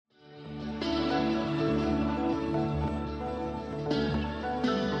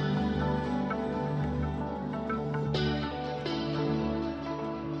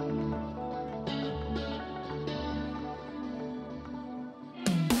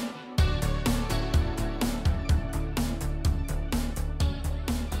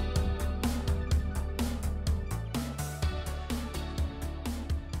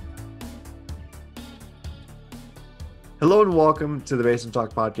Hello and welcome to the Basement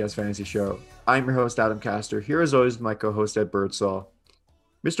Talk Podcast Fantasy Show. I'm your host, Adam Castor. Here as always, my co-host, Ed Birdsall.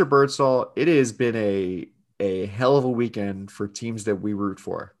 Mr. Birdsall, it has been a hell of a weekend for teams that we root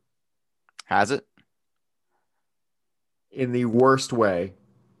for. Has it? In the worst way,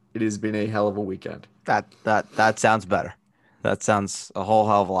 it has been a hell of a weekend. That sounds better. That sounds a whole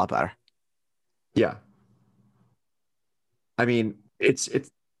hell of a lot better. Yeah. I mean, it's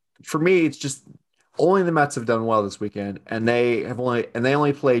for me, it's just only the Mets have done well this weekend, and they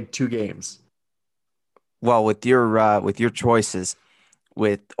only played 2 games. Well, with your choices,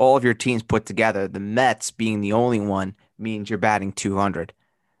 with all of your teams put together, the Mets being the only one means you're batting 200.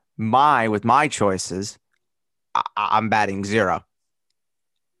 With my choices, I'm batting 0.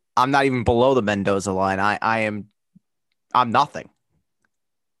 I'm not even below the Mendoza line. I'm nothing.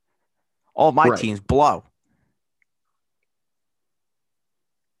 All my Right. teams blow.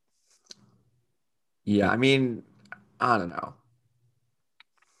 Yeah, I mean, I don't know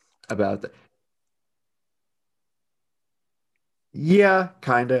about that. Yeah,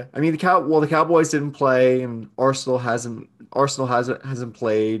 kind of. I mean, the Cowboys didn't play, and Arsenal hasn't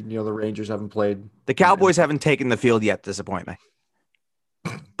played. The Rangers haven't played. The And Cowboys haven't taken the field yet. Disappoint me,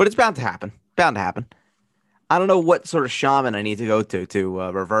 but it's bound to happen. Bound to happen. I don't know what sort of shaman I need to go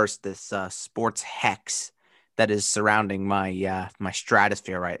to reverse this sports hex that is surrounding my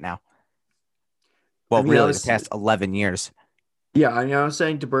stratosphere right now. I Well, mean, really, the past 11 years. yeah. I mean, I was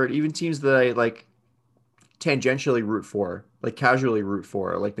saying to Bert, even teams that I like tangentially root for, like casually root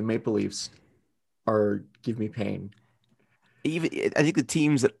for, like the Maple Leafs, are give me pain. Even I think the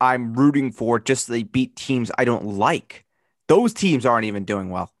teams that I'm rooting for, just so they beat teams I don't like, those teams aren't even doing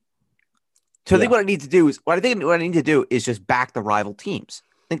well. So I think Yeah. what I need to do is just back the rival teams.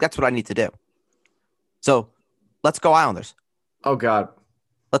 I think that's what I need to do. So let's go Islanders. Oh God.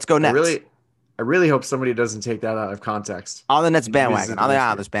 Let's go I Nets. really, I really hope somebody doesn't take that out of context. On the Nets And use bandwagon. it On the against me.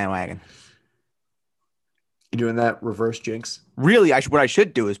 Islanders bandwagon. You doing that reverse jinx? Really, what I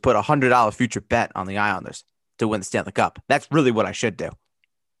should do is put a $100 future bet on the Islanders to win the Stanley Cup. That's really what I should do.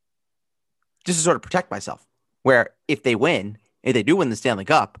 Just to sort of protect myself. Where if they do win the Stanley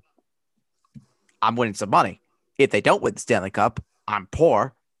Cup, I'm winning some money. If they don't win the Stanley Cup, I'm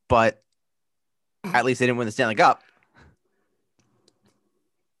poor, but at least they didn't win the Stanley Cup.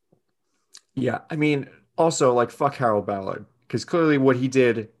 Yeah, I mean, also like fuck Harold Ballard because clearly what he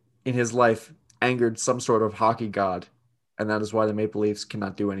did in his life angered some sort of hockey god, and that is why the Maple Leafs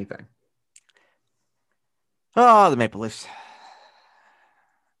cannot do anything. Oh, the Maple Leafs.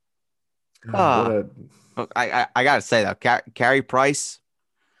 What Ah, a I gotta say though, Carey Price,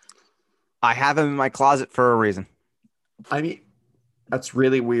 I have him in my closet for a reason. I mean, that's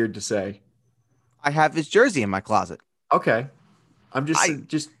really weird to say. I have his jersey in my closet. Okay, I'm I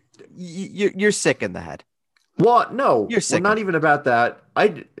just you're sick in the head. what? No, You're well, sick in not the even about that.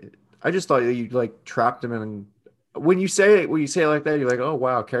 I just thought you like trapped him in. When you say it like that, you're like, oh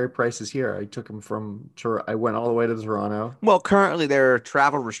wow, Carey Price is here. I took him from I went all the way to Toronto. Well, currently there are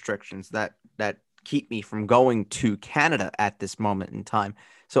travel restrictions that keep me from going to Canada at this moment in time.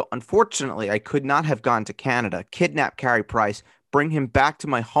 So unfortunately, I could not have gone to Canada, kidnap Carey Price, bring him back to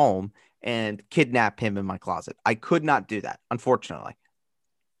my home, and kidnap him in my closet. I could not do that, unfortunately.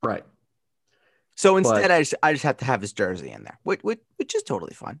 Right, So instead, but I just have to have his jersey in there, which is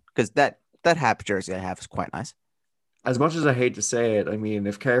totally fine because that Hap jersey I have is quite nice. as much as I hate to say it, I mean,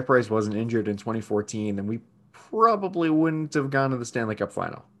 if Carey Price wasn't injured in 2014, then we probably wouldn't have gone to the Stanley Cup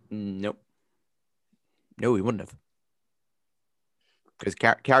final. Nope, no, he wouldn't have because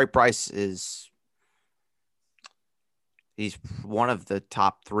Carey Price he's one of the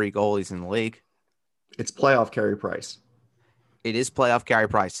top 3 goalies in the league. It's playoff Carey Price. It is playoff Carey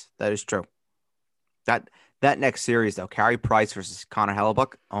Price. That is true. That that next series though, Carey Price versus Connor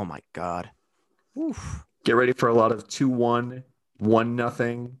Hellebuck. Oh my God. Oof. Get ready for a lot of 2-1,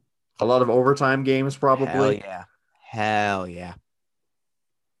 1-0, a lot of overtime games Hell probably. yeah. Hell yeah.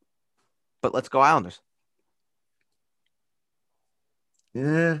 But let's go Islanders.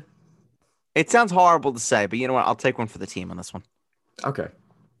 Yeah. It sounds horrible to say, but you know what? I'll take one for the team on this one. Okay.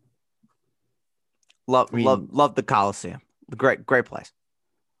 Love, I love, mean, love the Coliseum. Great place.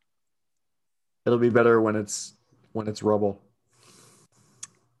 it'll be better when it's rubble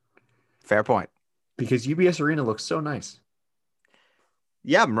Fair point. because UBS Arena looks so nice.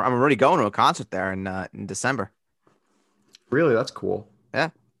 Yeah, I'm already going to a concert there in December. Really, that's cool.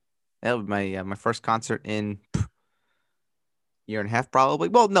 Yeah, that'll be my first concert in year and a half probably.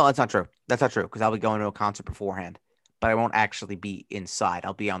 Well, no, that's not true. That's not true because I'll be going to a concert beforehand, but I won't actually be inside.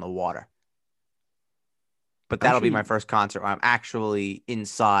 I'll be on the water. But that'll be my Actually, first concert where I'm actually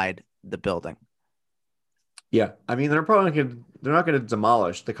inside the building. Yeah, I mean they're not gonna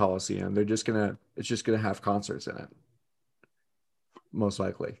demolish the Coliseum. It's just gonna have concerts in it, most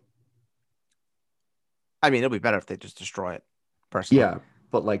likely. I mean, it'll be better if they just destroy it, personally. Yeah,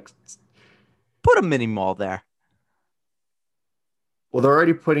 but like, Put a mini mall there. well, they're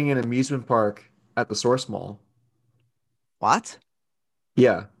already putting an amusement park at the Source Mall. What?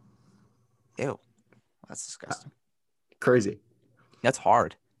 Yeah, Ew, that's disgusting. crazy. That's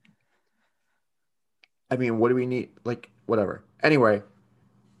hard. I mean, what do we need? Like, whatever. Anyway,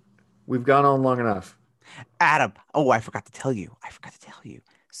 we've gone on long enough. Adam. Oh, I forgot to tell you.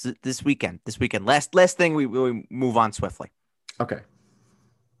 So this weekend, last thing we move on swiftly. Okay.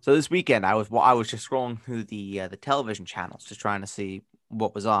 So this weekend, I was just scrolling through the television channels, just trying to see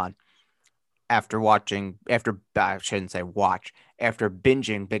what was on after I shouldn't say watch after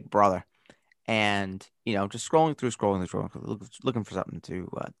binging Big Brother, and just scrolling through, looking for something to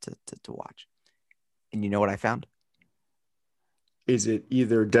watch. And you know what I found? Is it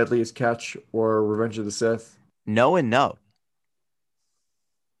either Deadliest Catch or Revenge of the Sith? No and no.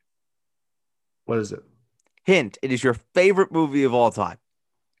 What is it? Hint: it is your favorite movie of all time,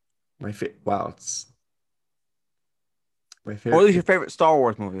 Wow, it's my or at least your favorite. favorite Star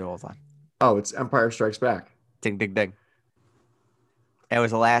Wars movie of all time. Oh, it's Empire Strikes Back. Ding, ding, ding. It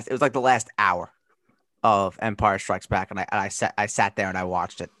was It was like the last hour of Empire Strikes Back, and I sat there and I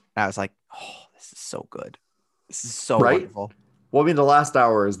watched it. And I was like, oh, this is so good. This is so Right? wonderful. Well, I mean, the last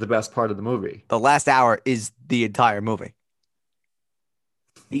hour is the best part of the movie. The last hour is the entire movie.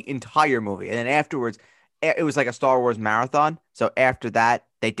 The entire movie. And then afterwards, it was like a Star Wars marathon. So after that,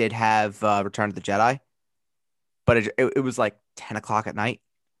 they did have Return of the Jedi, but it was like 10 o'clock at night.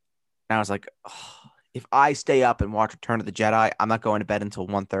 And I was like, oh, if I stay up and watch Return of the Jedi, I'm not going to bed until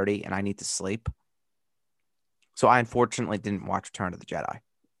 1:30 and I need to sleep. So I unfortunately didn't watch Return of the Jedi,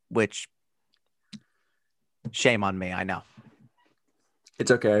 which shame on me. I know.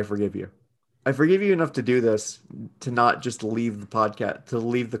 It's okay. I forgive you. I forgive you enough to do this, to not just leave the podcast, to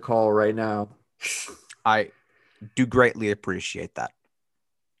leave the call right now. I do greatly appreciate that.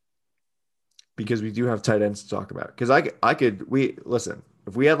 Because we do have tight ends to talk about. Because we listen,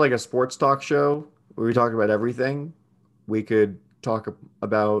 if we had like a sports talk show where we talk about everything, we could talk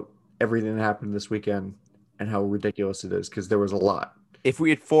about everything that happened this weekend and how ridiculous it is because there was a lot. If we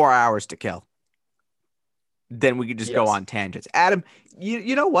had 4 hours to kill, then we could just go Yes. on tangents. Adam,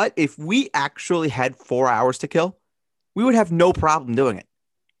 you know what? If we actually had 4 hours to kill, we would have no problem doing it.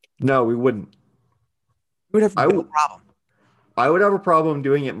 No, we wouldn't. We would have I no w- problem. I would have a problem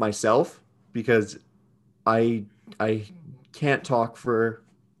doing it myself because I I can't talk for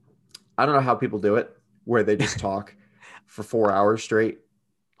I don't know how people do it where they just talk for 4 hours straight.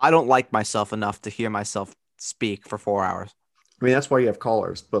 I don't like myself enough to hear myself speak for 4 hours. I mean, that's why you have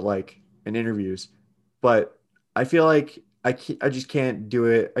callers, but like in interviews. But I feel like I just can't do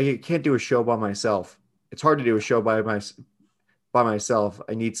it. I can't do a show by myself. It's hard to do a show by myself.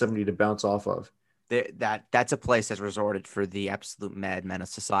 I need somebody to bounce off of. That's a place that's resorted for the absolute madmen of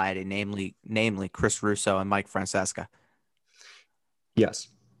society, namely Chris Russo and Mike Francesca. Yes.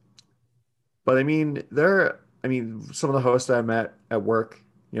 But I mean, some of the hosts I met at work,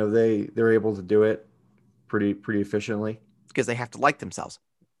 they're able to do it pretty efficiently. Because they have to like themselves.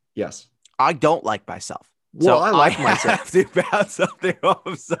 Yes. I don't like myself. Well, So I like myself. have to bounce something off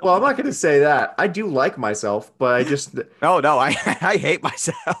of someone. Well, I'm not going to say that. I do like myself, but I just No, I hate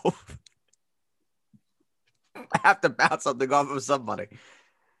myself. I have to bounce something off of somebody.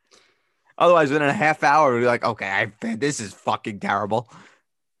 Otherwise, within a half hour, we'll be like, okay, this is fucking terrible.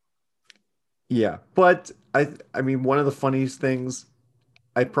 yeah. But I mean, one of the funniest things,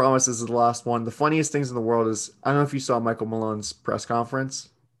 I promise this is the last one. The funniest things in the world is I don't know if you saw Michael Malone's press conference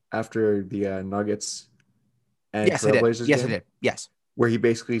after the Nuggets and Yes, I did. Trailblazers Yes, I game, did. Yes. where he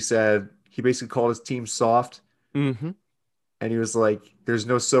basically called his team soft, Mm-hmm. and he was like, "There's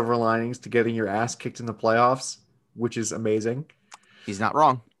no silver linings to getting your ass kicked in the playoffs," which is amazing. He's not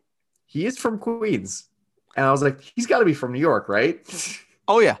wrong. He is from Queens, and I was like, "He's got to be from New York, right?"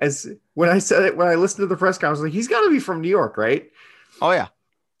 Oh, yeah. As when I said it, when I listened to the press conference, I was like, "He's got to be from New York, right?" Oh, yeah.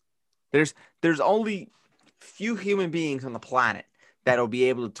 There's only few human beings on the planet that'll be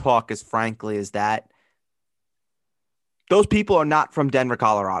able to talk as frankly as that. Those people are not from Denver,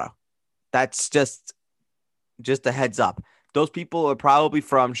 Colorado. That's just a heads up. Those people are probably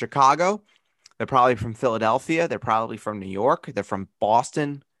from Chicago. They're probably from Philadelphia. They're probably from New York. They're from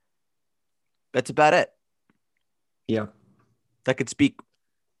Boston. That's about it. Yeah. That could speak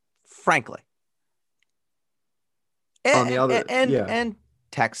frankly. On the other, yeah. And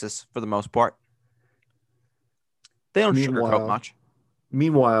Texas for the most part. They don't sugarcoat much.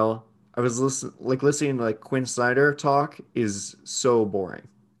 Meanwhile, I was listening to like Quinn Snyder talk is so boring.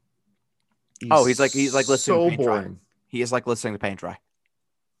 He's Oh, he's like listening to so paint dry. boring. He is like listening to paint dry.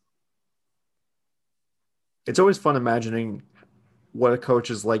 It's always fun imagining what a coach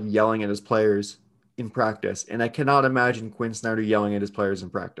is like yelling at his players in practice, and I cannot imagine Quinn Snyder yelling at his players in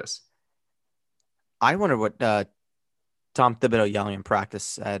practice. I wonder what Tom Thibodeau yelling in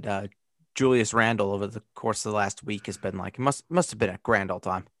practice at Julius Randle over the course of the last week has been like. It must have been a grand old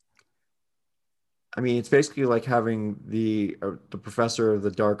time. I mean, it's basically like having the professor of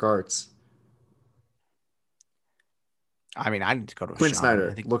the dark arts. I mean, I need to go to a Quinn shaman. I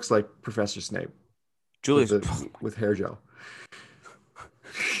Snyder think looks like Professor Snape with Julius the with hair gel.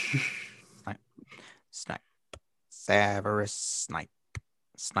 Snipe, Snipe, Severus Snipe,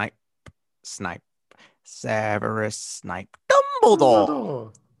 Snipe, Snipe, Severus Snipe,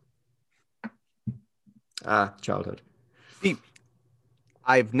 Dumbledore. Dumbledore. Childhood. See,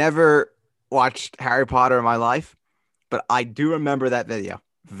 I've never watched Harry Potter in my life, but I do remember that video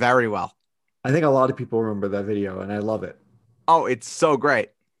very well. I think a lot of people remember that video, and I love it. Oh, it's so great.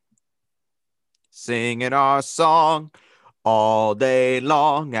 Singing our song all day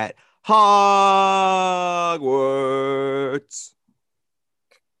long at Hogwarts.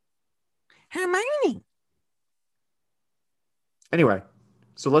 Hermione. Anyway,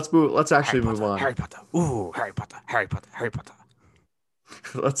 so let's Harry actually move Potter. on. Harry Potter. Ooh, Harry Potter. Harry Potter. Harry Potter.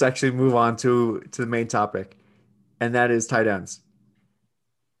 Let's actually move on to the main topic, and that is tight ends.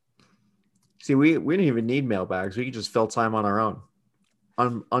 See, we didn't even need mailbags. We could just fill time on our own,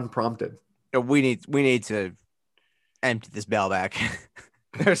 unprompted. We need to empty this mailbag.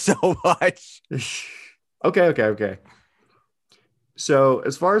 There's so much. Okay. So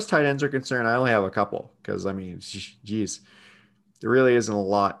as far as tight ends are concerned, I only have a couple because I mean, geez, there really isn't a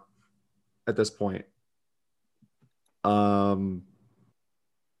lot at this point. Because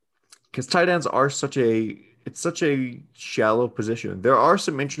tight ends are such a shallow position. There are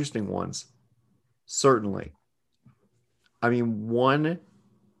some interesting ones, certainly. I mean, one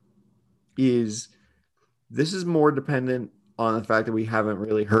is this is more dependent on the fact that we haven't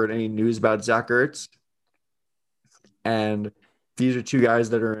really heard any news about Zach Ertz. And these are two guys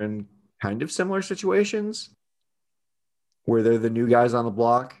that are in kind of similar situations where they're the new guys on the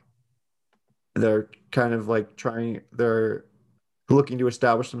block. They're kind of like they're looking to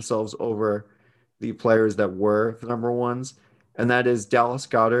establish themselves over the players that were the number ones. And that is Dallas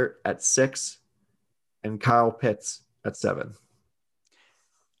Goedert at 6 and Kyle Pitts at 7.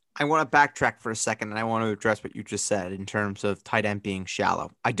 I want to backtrack for a second and I want to address what you just said in terms of tight end being shallow.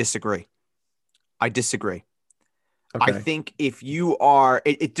 I disagree. Okay. I think if you are,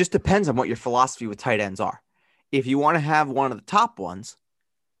 it just depends on what your philosophy with tight ends are. If you want to have one of the top ones,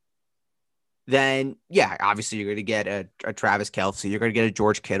 then yeah, obviously you're going to get a Travis Kelce, you're going to get a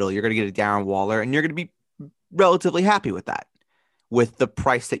George Kittle, you're going to get a Darren Waller, and you're going to be relatively happy with that, with the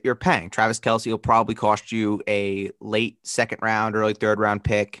price that you're paying. Travis Kelce will probably cost you a late second round, early third round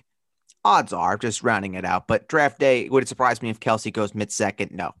pick. Odds are, just rounding it out. But draft day, would it surprise me if Kelce goes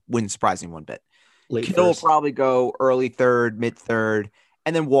mid-second? No, wouldn't surprise me one bit. Late Kittle first. will probably go early third, mid-third,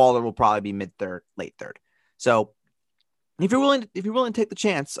 and then Waller will probably be mid-third, late third. So if you're willing to take the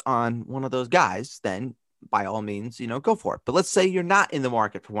chance on one of those guys, then by all means, go for it. But let's say you're not in the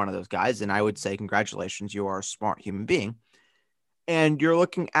market for one of those guys, and I would say congratulations, you are a smart human being. And you're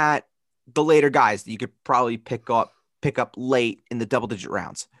looking at the later guys that you could probably pick up late in the double-digit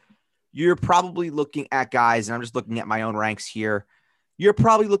rounds. You're probably looking at guys, and I'm just looking at my own ranks here. You're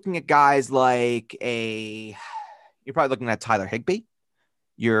probably looking at guys like you're probably looking at Tyler Higbee.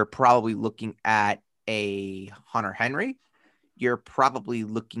 You're probably looking at a Hunter Henry. You're probably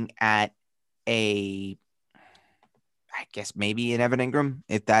looking at I guess maybe an Evan Ingram,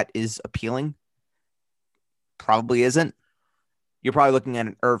 if that is appealing. Probably isn't. You're probably looking at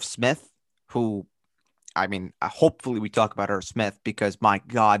an Irv Smith, who, I mean, hopefully we talk about Irv Smith because my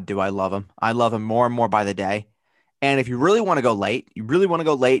God, do I love him. I love him more and more by the day. And if you really want to go late, and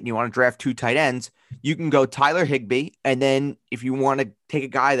you want to draft 2 tight ends, you can go Tyler Higbee. And then if you want to take a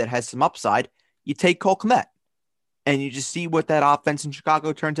guy that has some upside, you take Cole Kmet. And you just see what that offense in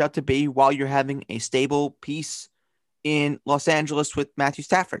Chicago turns out to be while you're having a stable piece in Los Angeles with Matthew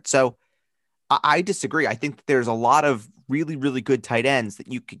Stafford. So I disagree. I think that there's a lot of really, really good tight ends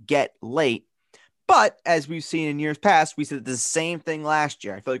that you could get late. But as we've seen in years past, we said the same thing last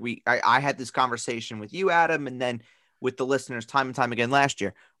year. I feel like I had this conversation with you, Adam, and then with the listeners time and time again last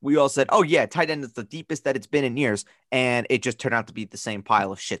year. We all said, oh, yeah, tight end is the deepest that it's been in years. And it just turned out to be the same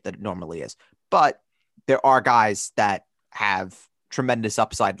pile of shit that it normally is. But there are guys that have tremendous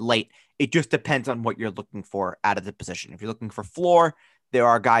upside late. It just depends on what you're looking for out of the position. If you're looking for floor, there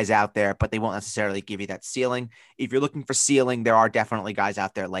are guys out there, but they won't necessarily give you that ceiling. If you're looking for ceiling, there are definitely guys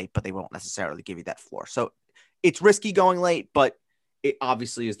out there late, but they won't necessarily give you that floor. So it's risky going late, but it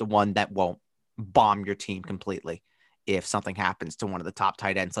obviously is the one that won't bomb your team completely. If something happens to one of the top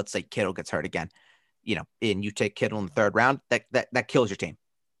tight ends, let's say Kittle gets hurt again, and you take Kittle in the third round, that kills your team.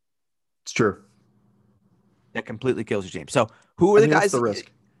 It's true. That completely kills your team. So who are the guys? That's the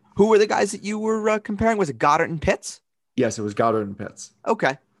risk. Who were the guys that you were comparing? Was it Goddard and Pitts? Yes, it was Goddard and Pitts.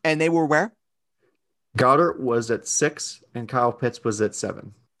 Okay. And they were where? Goddard was at 6 and Kyle Pitts was at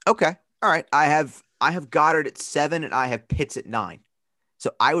 7. Okay. All right. I have Goddard at 7 and I have Pitts at 9.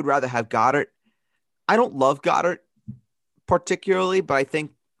 So I would rather have Goddard. I don't love Goddard particularly, but I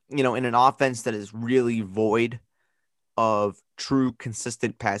think, in an offense that is really void of true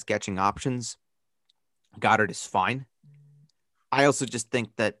consistent pass catching options, Goddard is fine. I also just think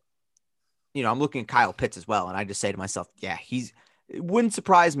that, I'm looking at Kyle Pitts as well. And I just say to myself, yeah, it wouldn't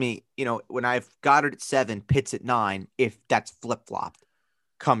surprise me, when I've Goddard at 7, Pitts at 9, if that's flip-flopped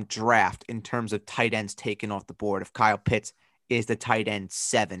come draft in terms of tight ends taken off the board. If Kyle Pitts is the tight end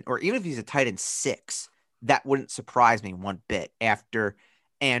 7, or even if he's a tight end 6, that wouldn't surprise me one bit after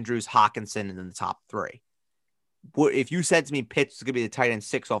Andrews, Hockenson, and then the top 3. If you said to me Pitts is going to be the tight end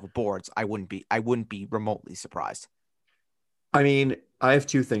 6 off the boards, I wouldn't be remotely surprised. I mean, I have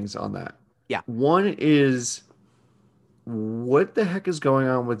 2 things on that. Yeah. One is, what the heck is going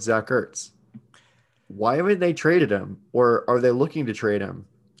on with Zach Ertz? Why haven't they traded him, or are they looking to trade him?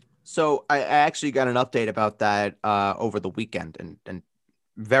 So I actually got an update about that over the weekend, and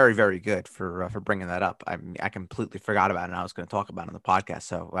very, very good for bringing that up. I completely forgot about it, and I was going to talk about it on the podcast.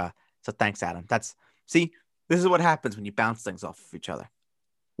 So thanks, Adam. This is what happens when you bounce things off of each other.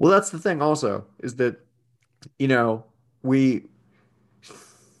 Well, that's the thing also, is that, I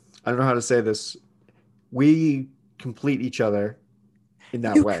don't know how to say this. We complete each other in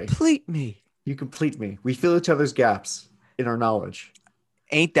that way. You complete me. You complete me. We fill each other's gaps in our knowledge.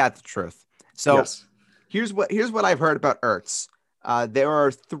 Ain't that the truth? So yes. Here's what I've heard about Ertz. There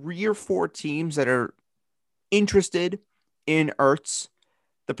are 3 or 4 teams that are interested in Ertz.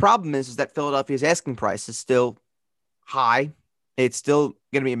 The problem is that Philadelphia's asking price is still high. It's still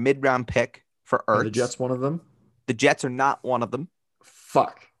going to be a mid-round pick for Ertz. Are the Jets one of them? The Jets are not one of them.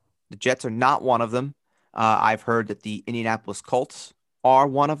 Fuck. The Jets are not one of them. I've heard that the Indianapolis Colts are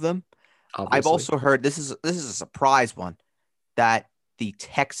one of them. Obviously. I've also heard, this is a surprise one, that the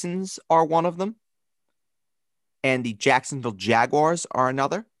Texans are one of them, and the Jacksonville Jaguars are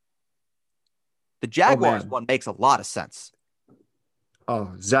another. The Jaguars one makes a lot of sense.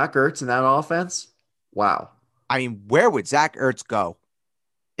 Oh, Zach Ertz in that offense? Wow. I mean, where would Zach Ertz go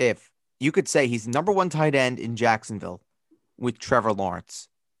if you could say he's number 1 tight end in Jacksonville with Trevor Lawrence?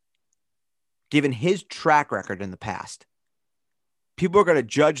 Given his track record in the past, people are going to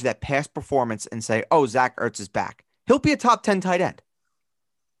judge that past performance and say, oh, Zach Ertz is back. He'll be a top 10 tight end.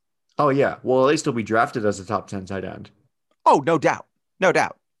 Oh, yeah. Well, at least he'll be drafted as a top 10 tight end. Oh, no doubt. No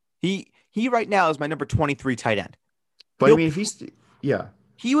doubt. He right now is my number 23 tight end. But I mean, if he's, yeah.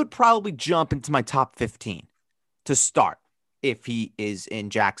 He would probably jump into my top 15 to start if he is in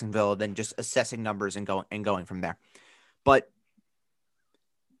Jacksonville, then just assessing numbers and going from there. But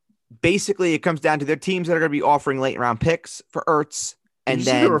basically, it comes down to their teams that are going to be offering late round picks for Ertz, and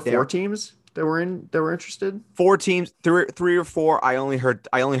then there were 4 teams that were interested. 4 teams, 3 or 4. I only heard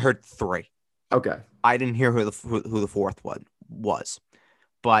 3. Okay, I didn't hear who the 4th one was,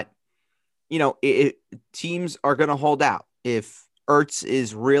 but teams are going to hold out if Ertz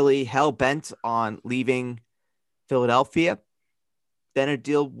is really hell bent on leaving Philadelphia. Then a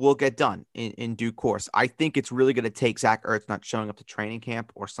deal will get done in due course. I think it's really going to take Zach Ertz not showing up to training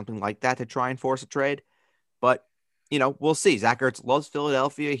camp or something like that to try and force a trade. But, we'll see. Zach Ertz loves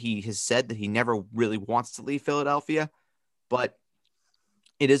Philadelphia. He has said that he never really wants to leave Philadelphia, but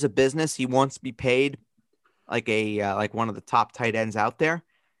it is a business. He wants to be paid like one of the top tight ends out there.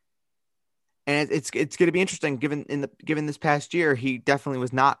 And it's going to be interesting given this past year, he definitely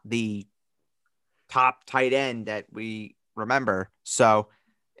was not the top tight end that we remember. So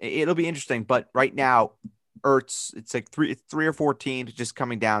it'll be interesting. But right now, Ertz, it's like 3 or 4 teams just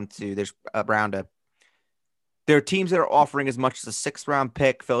coming down to there are teams that are offering as much as a 6th round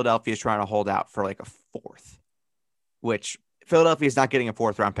pick. Philadelphia is trying to hold out for like a 4th, which Philadelphia is not getting a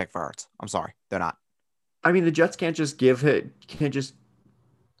 4th round pick for Ertz. I'm sorry, they're not. I mean, the Jets can't just give a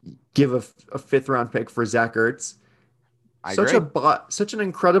 5th round pick for Zach Ertz. Such an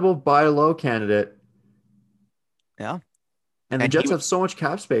incredible buy low candidate. Yeah. And the Jets have so much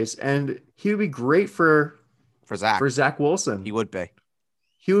cap space, and he would be great for Zach Wilson. He would be.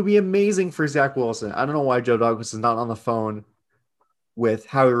 He would be amazing for Zach Wilson. I don't know why Joe Douglas is not on the phone with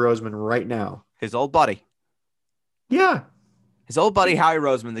Howie Roseman right now. His old buddy. Yeah. His old buddy, Howie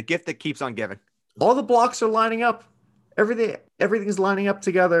Roseman, the gift that keeps on giving. All the blocks are lining up. Everything's lining up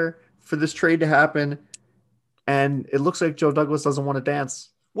together for this trade to happen. And it looks like Joe Douglas doesn't want to dance.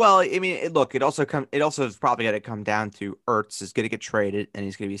 Well, I mean, it also is probably going to come down to Ertz is going to get traded and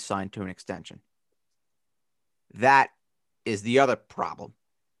he's going to be signed to an extension. That is the other problem,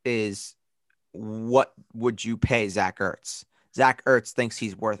 is what would you pay Zach Ertz? Zach Ertz thinks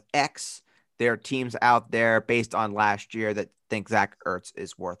he's worth X. There are teams out there based on last year that think Zach Ertz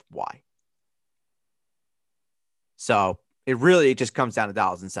is worth Y. So it really just comes down to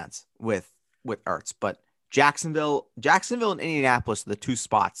dollars and cents with Ertz. But Jacksonville and Indianapolis are the two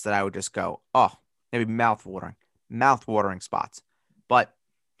spots that I would just go, oh, maybe mouth-watering spots. But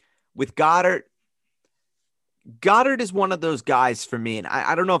with Goddard is one of those guys for me, and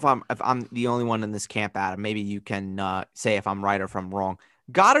I don't know if I'm the only one in this camp, Adam. Maybe you can say if I'm right or if I'm wrong.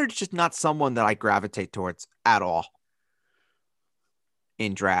 Goddard's just not someone that I gravitate towards at all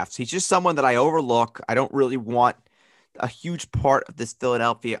in drafts. He's just someone that I overlook. I don't really want a huge part of this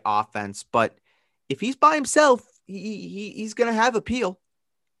Philadelphia offense, but if he's by himself, he's going to have appeal.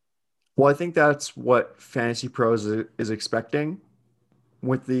 Well, I think that's what Fantasy Pros is expecting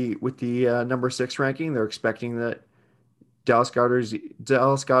with the number 6 ranking. They're expecting that Dallas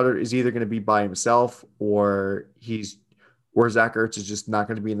Goedert is either going to be by himself or Zach Ertz is just not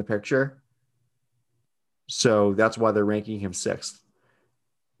going to be in the picture. So that's why they're ranking him 6th.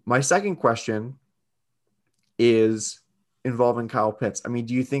 My second question is involving Kyle Pitts. I mean,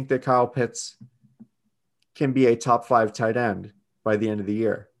 do you think that Kyle Pitts can be a top 5 tight end by the end of the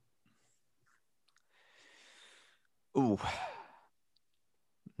year? Ooh.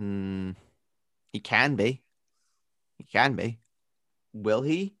 He can be. He can be. Will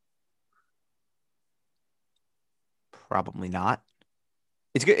he? Probably not.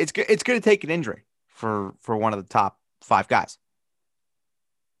 It's going to take an injury for one of the top 5 guys,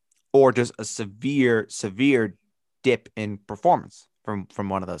 or just a severe dip in performance from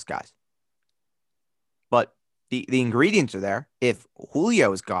one of those guys. But the ingredients are there. If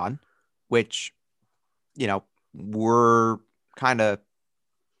Julio is gone, which, we're kind of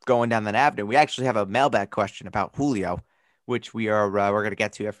going down that avenue. We actually have a mailbag question about Julio, which we're going to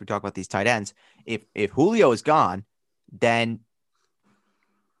get to after we talk about these tight ends. If Julio is gone, then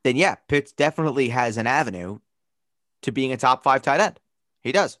yeah, Pitts definitely has an avenue to being a top 5 tight end.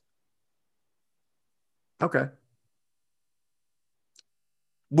 He does. Okay.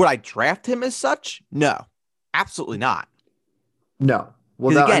 Would I draft him as such? No, absolutely not. No.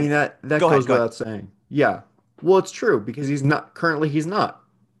 Well, that goes without saying. Yeah. Well, it's true because he's not.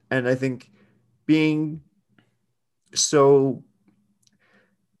 And I think being so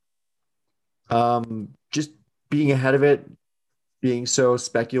just being ahead of it, being so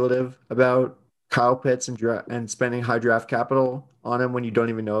speculative about Kyle Pitts and spending high draft capital on him when you don't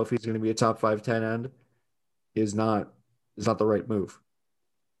even know if he's going to be a top 5 tight end is not the right move.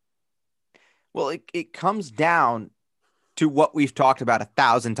 Well, it comes down to what we've talked about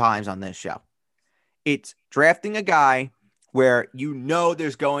 1,000 times on this show. It's drafting a guy where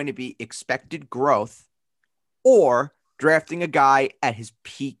there's going to be expected growth, or drafting a guy at his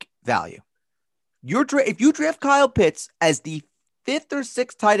peak value. If you draft Kyle Pitts as the 5th or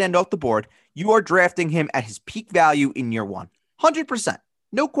 6th tight end off the board, you are drafting him at his peak value in year 1. 100%.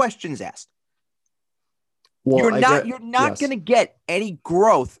 No questions asked. Well, you're not going to get any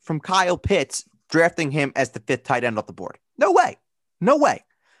growth from Kyle Pitts drafting him as the 5th tight end off the board. No way.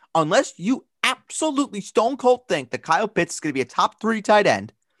 Unless you absolutely stone cold think that Kyle Pitts is going to be a top 3 tight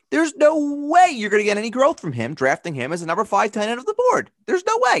end, there's no way you're going to get any growth from him drafting him as a number 5 tight end of the board. There's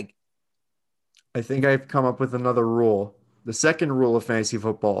no way. I think I've come up with another rule. The second rule of fantasy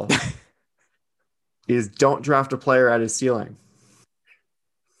football is don't draft a player at his ceiling.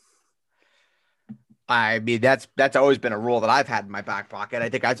 I mean, that's always been a rule that I've had in my back pocket. I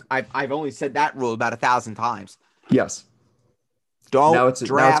think I've only said that rule about 1,000 times. Yes. Don't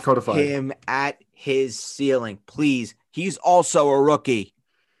draft him at his ceiling, please. He's also a rookie.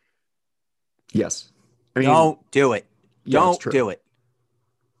 Yes. Don't do it. Don't do it.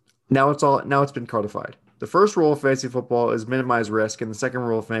 Now it's been codified. The first rule of fantasy football is minimize risk, and the second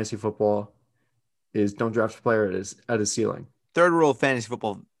rule of fantasy football is don't draft a player at his ceiling. Third rule of fantasy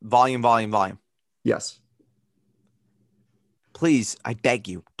football: volume. Yes. Please, I beg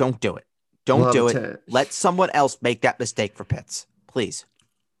you, don't do it. Don't do it. Let someone else make that mistake for Pitts. Please.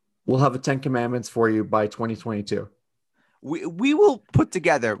 We'll have a 10 commandments for you by 2022. We will put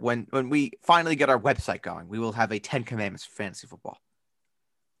together when we finally get our website going. We will have a 10 commandments for fantasy football.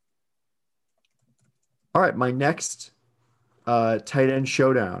 All right, my next tight end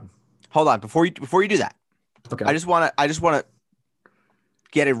showdown. Hold on, before you do that, Okay. I just want to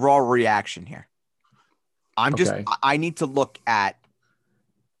get a raw reaction here. Okay. I need to look at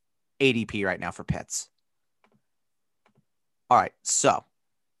ADP right now for Pitts. All right, so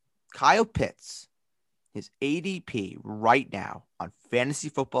Kyle Pitts, his ADP right now on Fantasy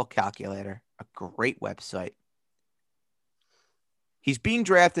Football Calculator, a great website. He's being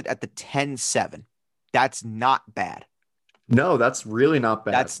drafted at the 10-7. That's not bad. No, that's really not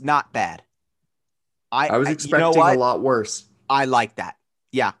bad. That's not bad. I was expecting you know what? a lot worse. I like that.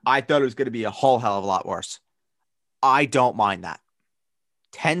 Yeah, I thought it was going to be a whole hell of a lot worse. I don't mind that.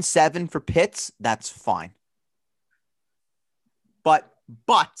 10-7 for Pitts, that's fine.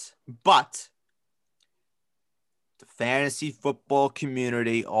 But the fantasy football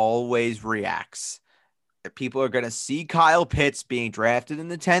community always reacts. People are going to see Kyle Pitts being drafted in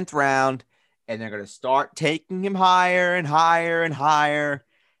the 10th round, and they're going to start taking him higher and higher and higher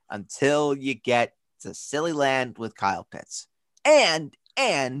until you get to silly land with Kyle Pitts. And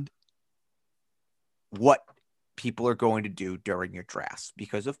what people are going to do during your drafts.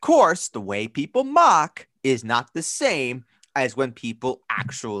 Because, of course, the way people mock is not the same as when people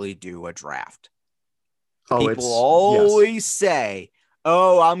actually do a draft. People always say,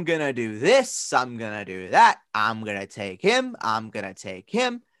 oh, I'm going to do this. I'm going to do that. I'm going to take him. I'm going to take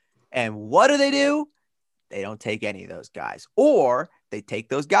him. And what do? They don't take any of those guys. Or they take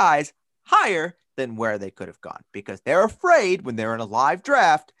those guys higher than where they could have gone because they're afraid when they're in a live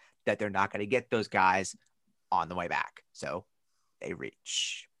draft that they're not going to get those guys on the way back. So they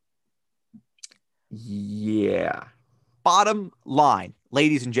reach. Yeah. Bottom line,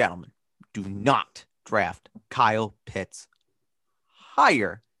 ladies and gentlemen, do not draft Kyle Pitts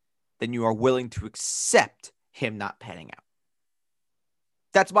higher than you are willing to accept him not panning out.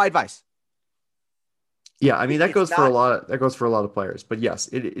 That's my advice. Yeah, I mean that goes for a lot of players, but yes,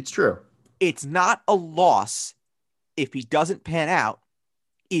 it's true. It's not a loss if he doesn't pan out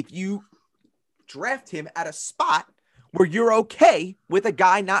if you draft him at a spot where you're okay with a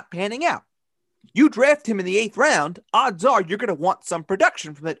guy not panning out. You draft him in the 8th round, odds are you're going to want some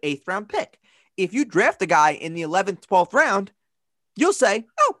production from that 8th round pick. If you draft a guy in the 11th, 12th round, you'll say,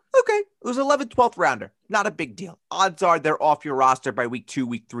 oh, okay, it was 11th, 12th rounder. Not a big deal. Odds are they're off your roster by week 2,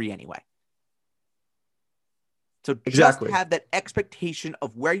 week 3 anyway. So just have that expectation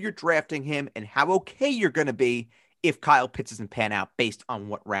of where you're drafting him and how okay you're going to be if Kyle Pitts doesn't pan out based on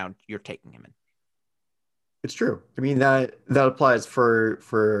what round you're taking him in. It's true. I mean, that applies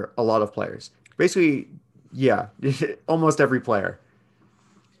for a lot of players. Basically, yeah, almost every player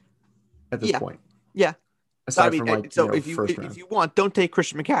at this point. Yeah. Aside from if you want, don't take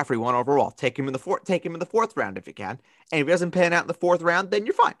Christian McCaffrey 1 overall. Take him in the 4th round if you can. And if he doesn't pan out in the 4th round, then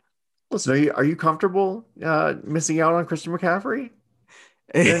you're fine. Listen, are you comfortable missing out on Christian McCaffrey?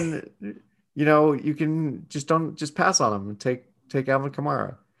 Then you can just pass on him and take Alvin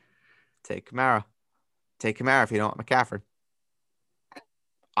Kamara. Take Kamara if you don't want McCaffrey.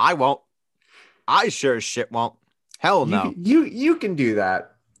 I won't. I sure as shit won't. Hell no. You can do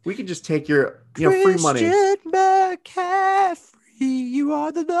that. We can just take your free money. Christian McCaffrey, you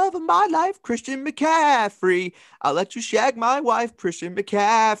are the love of my life, Christian McCaffrey. I'll let you shag my wife, Christian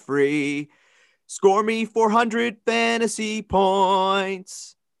McCaffrey. Score me 400 fantasy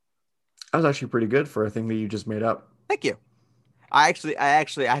points. That was actually pretty good for a thing that you just made up. Thank you. I have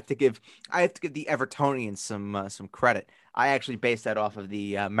to give the Evertonians some credit. I actually based that off of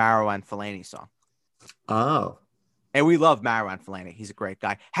the Marwan Fellaini song. Oh. And we love Marwan Fellaini. He's a great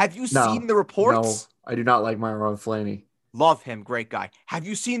guy. Have you seen the reports? No, I do not like Marwan Fellaini. Love him. Great guy. Have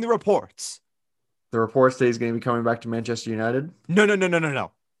you seen the reports? The reports that he's going to be coming back to Manchester United?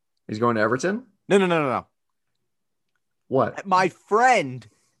 No. He's going to Everton? No. What? My friend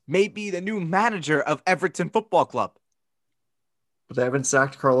may be the new manager of Everton Football Club. But they haven't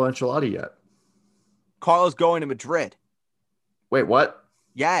sacked Carlo Ancelotti yet. Carlo's going to Madrid. Wait, what?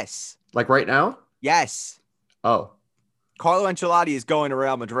 Yes. Like right now? Yes. Oh. Carlo Ancelotti is going to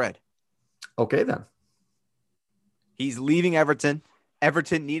Real Madrid. Okay, then. He's leaving Everton.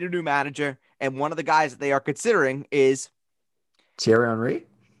 Everton need a new manager. And one of the guys that they are considering is Thierry Henry?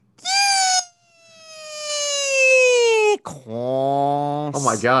 Oh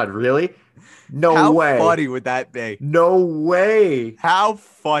my God, really? No way. How funny would that be? No way. How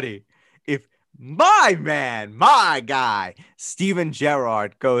funny if my man, my guy, Steven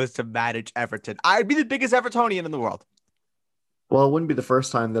Gerrard goes to manage Everton. I'd be the biggest Evertonian in the world. Well, it wouldn't be the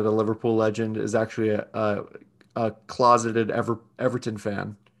first time that a Liverpool legend is actually a closeted Everton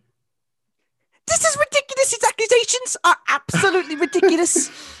fan. This is ridiculous. His accusations are absolutely ridiculous.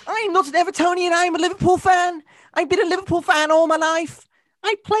 I'm not an Evertonian. I'm a Liverpool fan. I've been a Liverpool fan all my life.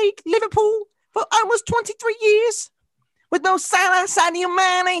 I played Liverpool for almost 23 years with no Salah, Sadio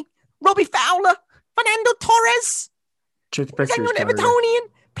Mane, Robbie Fowler, Fernando Torres. Check the Is pictures, anyone Carragher. Evertonian?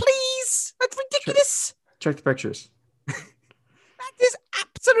 Please. That's ridiculous. Check the pictures. That is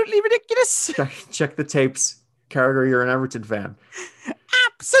absolutely ridiculous. Check the tapes. Carragher, you're an Everton fan.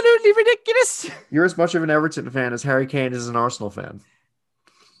 Absolutely ridiculous. You're as much of an Everton fan as Harry Kane is an Arsenal fan.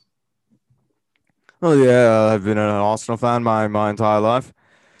 Oh yeah, I've been an Arsenal fan my entire life.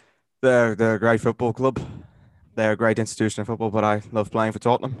 They're a great football club. They're a great institution of football, but I love playing for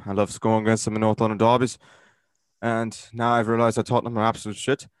Tottenham. I love scoring against them in North London derbies. And now I've realised that Tottenham are absolute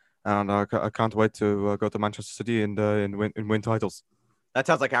shit. And I can't wait to go to Manchester City and win titles. That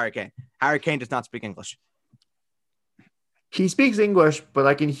sounds like Harry Kane. Harry Kane does not speak English. He speaks English, but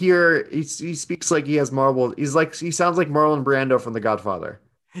I can hear he speaks like he has marble. He sounds like Marlon Brando from The Godfather.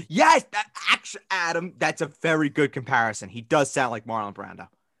 Yes, actually, Adam, that's a very good comparison. He does sound like Marlon Brando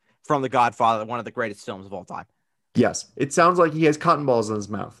from The Godfather, one of the greatest films of all time. Yes, it sounds like he has cotton balls in his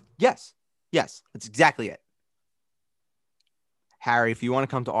mouth. Yes, that's exactly it. Harry, if you want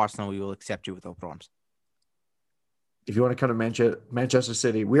to come to Arsenal, we will accept you with open arms. If you want to come to Manchester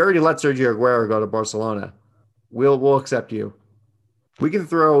City, we already let Sergio Aguero go to Barcelona. We'll accept you. We can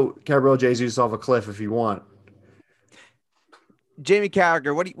throw Gabriel Jesus off a cliff if you want. Jamie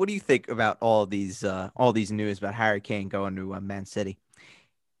Carragher, what do you think about all these news about Harry Kane going to Man City?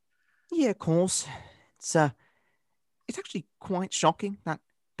 Yeah, of course. It's actually quite shocking that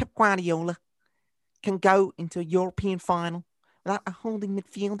Pep Guardiola can go into a European final without a holding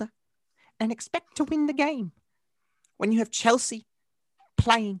midfielder and expect to win the game when you have Chelsea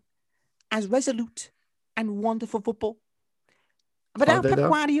playing as resolute and wonderful football. But now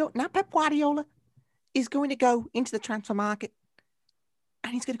Pep Guardiola is going to go into the transfer market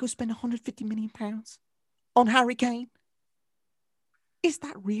and he's going to go spend £150 million on Harry Kane. Is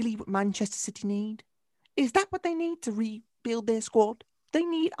that really what Manchester City need? Is that what they need to rebuild their squad? They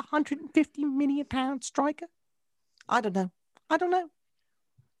need £150 million striker? I don't know.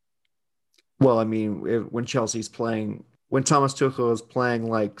 Well, I mean, when Thomas Tuchel is playing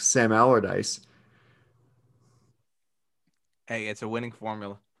like Sam Allardyce. Hey, it's a winning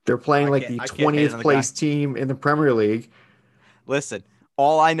formula. They're playing like the 20th place team in the Premier League. Listen,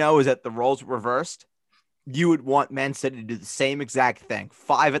 all I know is that the roles were reversed. You would want Man City to do the same exact thing.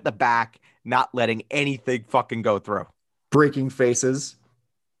 5 at the back, not letting anything fucking go through. Breaking faces.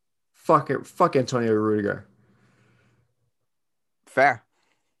 Fuck Antonio Rudiger. Fair.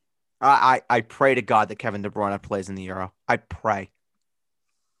 I pray to God that Kevin De Bruyne plays in the Euro. I pray.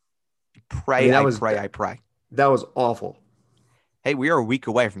 I pray. That was awful. Hey, we are a week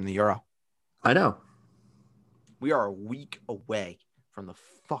away from the Euro. I know. We are a week away from the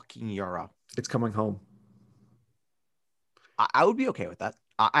fucking Euro. It's coming home. I would be okay with that.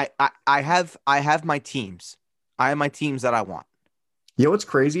 I have my teams. I have my teams that I want. You know what's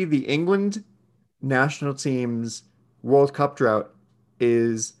crazy? The England national team's World Cup drought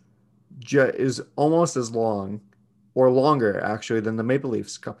is almost as long or longer, actually, than the Maple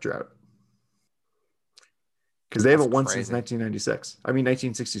Leafs Cup drought. Because they haven't won since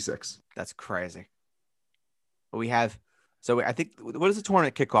 1966. That's crazy. But we have, I think, what does the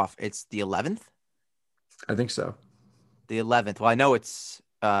tournament kick off? It's the 11th? I think so. The 11th. Well, I know it's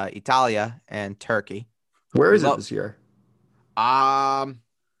Italia and Turkey. Where is it this year? I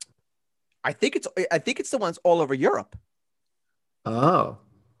think it's the ones all over Europe. Oh.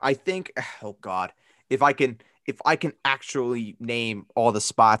 I think, oh God, if I can actually name all the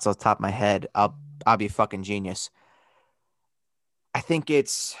spots off the top of my head, I'll be a fucking genius. I think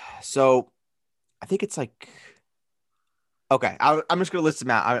it's like, okay, I'm just going to list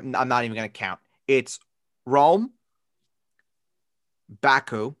them out. I'm not even going to count. It's Rome,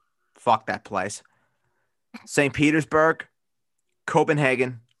 Baku, fuck that place, St. Petersburg,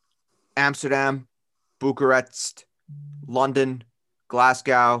 Copenhagen, Amsterdam, Bucharest, London,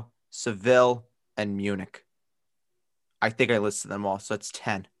 Glasgow, Seville, and Munich. I think I listed them all, so it's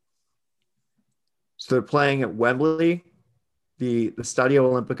 10. So they're playing at Wembley, the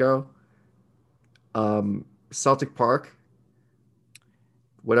Stadio Olimpico, Celtic Park,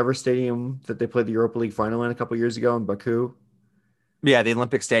 whatever stadium that they played the Europa League final in a couple years ago in Baku. Yeah, the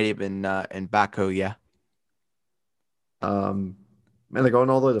Olympic Stadium in Baku, yeah. Man, they're going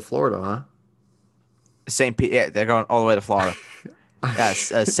all the way to Florida, huh? They're going all the way to Florida.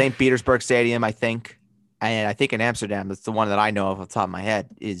 Yes, St. Petersburg Stadium, I think. And I think in Amsterdam, that's the one that I know of off the top of my head,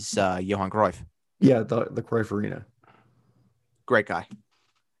 is Johan Cruyff. Yeah, the Cruyff Arena. Great guy.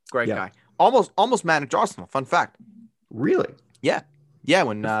 Guy. Almost managed Arsenal. Fun fact. Really? Yeah. Yeah,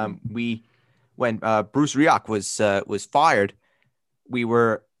 when Bruce Rioch was fired, we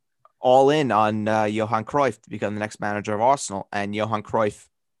were all in on Johan Cruyff to become the next manager of Arsenal, and Johan Cruyff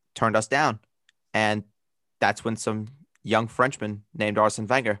turned us down, and that's when some young Frenchman named Arsene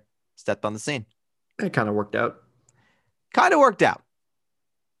Wenger stepped on the scene. It kind of worked out. Kind of worked out.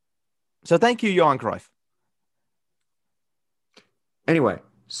 So thank you, Johan Cruyff. Anyway,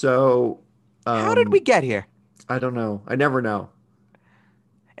 so how did we get here? I don't know. I never know.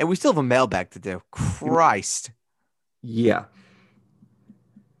 And we still have a mailbag to do. Christ. Yeah.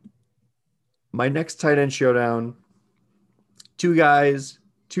 My next tight end showdown, two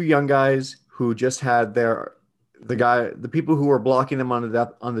young guys who just had the people who were blocking them on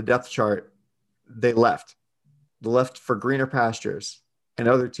the depth chart, they left. They left for greener pastures and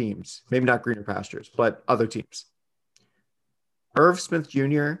other teams. Maybe not greener pastures, but other teams. Irv Smith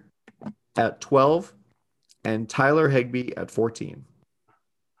Jr. at 12 and Tyler Higbee at 14.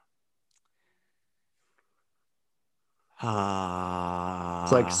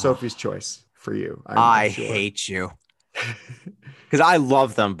 It's like Sophie's choice for you. I'm sure. Hate you because I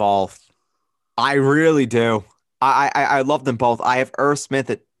love them both. I really do. I love them both. I have Irv Smith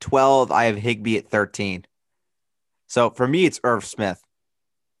at 12. I have Higbee at 13. So for me, it's Irv Smith.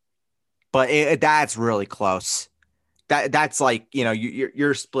 But that's really close. That's like,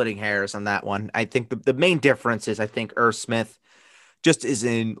 you're splitting hairs on that one. I think the main difference is I think Irv Smith just is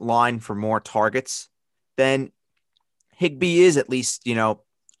in line for more targets than Higbee is, at least,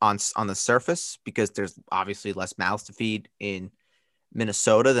 on the surface, because there's obviously less mouths to feed in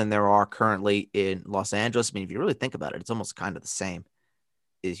Minnesota than there are currently in Los Angeles. I mean, if you really think about it, it's almost kind of the same.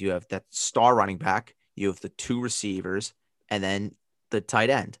 Is you have that star running back, you have the two receivers, and then the tight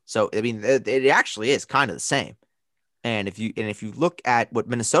end. So, I mean, it actually is kind of the same. And if you look at what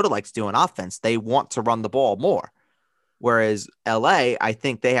Minnesota likes to do on offense, they want to run the ball more. Whereas LA, I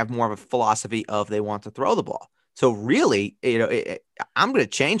think they have more of a philosophy of they want to throw the ball. So really, I'm going to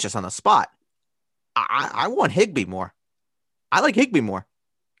change this on the spot. I want Higbee more. I like Higbee more.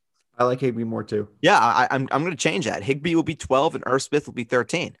 I like Higbee more too. Yeah, I'm going to change that. Higbee will be 12 and Irv Smith will be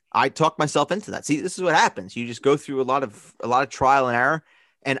 13. I talked myself into that. See, this is what happens. You just go through a lot of trial and error.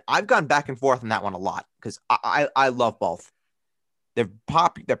 And I've gone back and forth on that one a lot because I love both. They're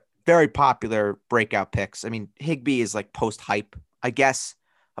very popular breakout picks. I mean, Higbee is like post-hype, I guess,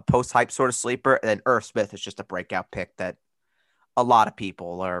 a post-hype sort of sleeper. And then Irv Smith is just a breakout pick that a lot of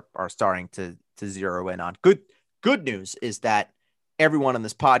people are starting to zero in on. Good news is that everyone on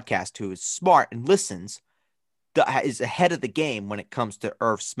this podcast who is smart and listens is ahead of the game when it comes to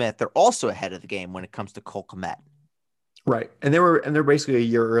Irv Smith. They're also ahead of the game when it comes to Cole Kmet. Right. And they're basically a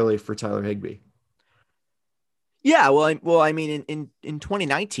year early for Tyler Higbee. Yeah, well, I mean, in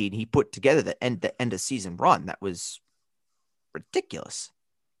 2019, he put together the end of season run that was ridiculous.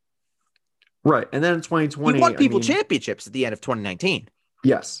 Right, and then in 2020, he won championships at the end of 2019.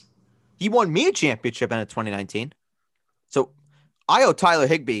 Yes, he won me a championship in 2019. So I owe Tyler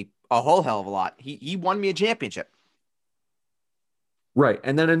Higbee a whole hell of a lot. He won me a championship. Right,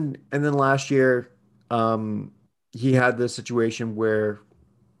 and then last year, he had this situation where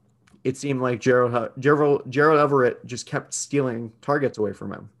it seemed like Gerald Everett just kept stealing targets away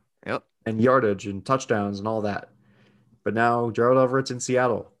from him. Yep. And yardage and touchdowns and all that. But now Gerald Everett's in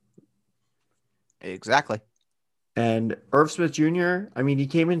Seattle. Exactly. And Irv Smith Jr., I mean, he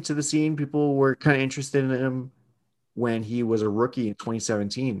came into the scene. People were kind of interested in him when he was a rookie in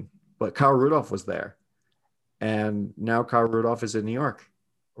 2017. But Kyle Rudolph was there. And now Kyle Rudolph is in New York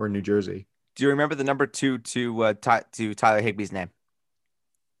or New Jersey. Do you remember the number 2 to Tyler Higbee's name?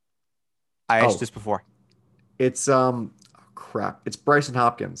 I asked this before. It's crap. It's Bryson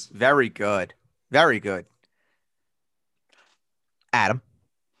Hopkins. Very good. Very good. Adam.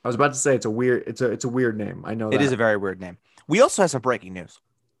 I was about to say it's a weird name. I know that. It is a very weird name. We also have some breaking news.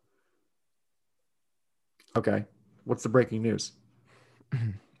 Okay. What's the breaking news?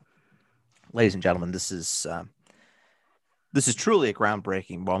 Ladies and gentlemen, this is truly a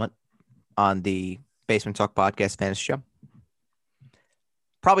groundbreaking moment on the Basement Talk Podcast Fantasy Show.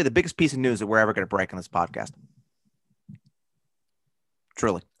 Probably the biggest piece of news that we're ever going to break on this podcast.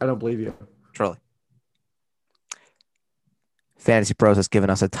 Truly. I don't believe you. Truly. Fantasy Pros has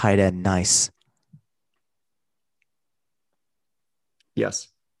given us a tight end. Nice. Yes.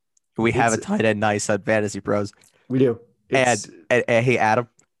 We have a tight end nice on Fantasy Pros. We do. And hey, Adam.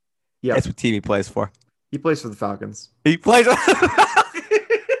 Yeah. That's what team he plays for. He plays for the Falcons. He plays for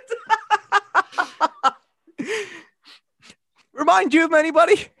Remind you of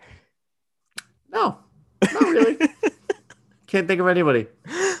anybody? No, not really. Can't think of anybody.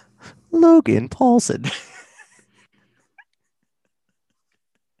 Logan Paulson.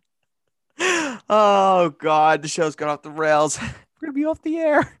 Oh God, the show's got off the rails. We're gonna be off the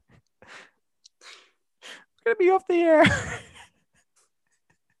air. We're gonna be off the air.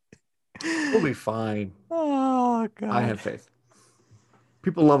 We'll be fine. Oh God. I have faith.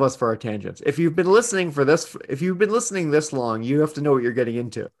 People love us for our tangents. If you've been listening this long, you have to know what you're getting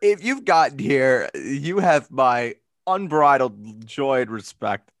into. If you've gotten here, you have my unbridled joy and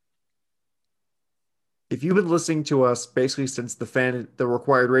respect. If you've been listening to us basically since the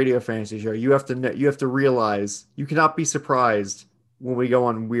required radio fantasy show, you have to realize you cannot be surprised when we go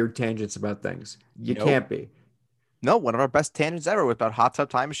on weird tangents about things. You Nope. can't be. No, one of our best tangents ever was about Hot Tub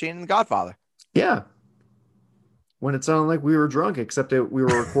Time Machine and The Godfather. Yeah. When it sounded like we were drunk, except that we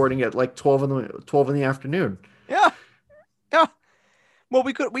were recording at like 12 in the afternoon. Yeah. Yeah. Well,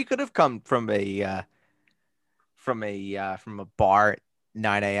 we could have come from a bar at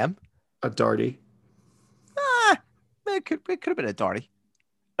 9 a.m. A Darty. It could have been a Darty.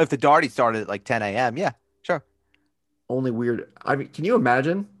 If the Darty started at like 10 a.m., yeah, sure. Only weird. I mean, can you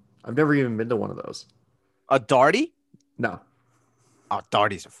imagine? I've never even been to one of those. A Darty? No. Oh,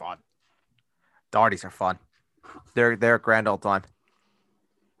 Darties are fun. Darties are fun. They're a grand old time.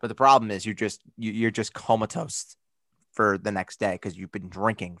 But the problem is you're just comatose for the next day because you've been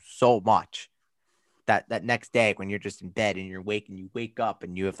drinking so much. That next day when you're just in bed and you wake up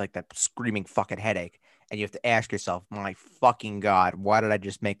and you have like that screaming fucking headache and you have to ask yourself, my fucking God, why did I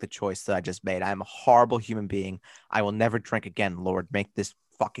just make the choice that I just made? I'm a horrible human being. I will never drink again. Lord, make this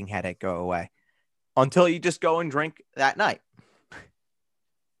fucking headache go away. Until you just go and drink that night.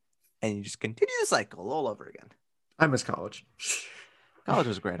 And you just continue the cycle all over again. I miss college. College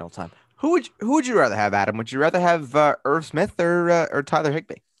was a great old time. Who would you rather have, Adam? Would you rather have Irv Smith or Tyler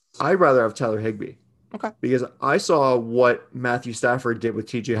Higbee? I'd rather have Tyler Higbee. Okay. Because I saw what Matthew Stafford did with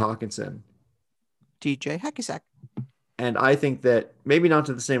TJ Hawkinson. TJ Hackensack. And I think that maybe not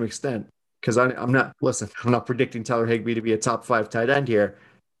to the same extent, because I'm not predicting Tyler Higbee to be a top 5 tight end here,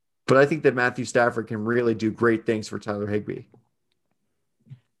 but I think that Matthew Stafford can really do great things for Tyler Higbee.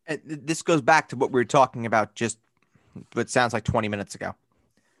 And this goes back to what we were talking about just what sounds like 20 minutes ago.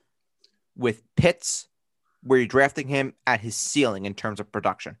 With Pitts, where you're drafting him at his ceiling in terms of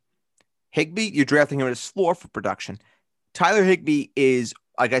production. Higbee, you're drafting him at his floor for production. Tyler Higbee is,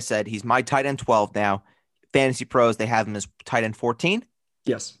 like I said, he's my tight end 12 now. Fantasy Pros, they have him as tight end 14.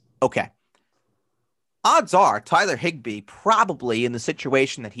 Yes. Okay. Odds are Tyler Higbee probably in the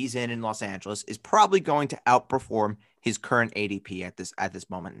situation that he's in Los Angeles is probably going to outperform his current ADP at this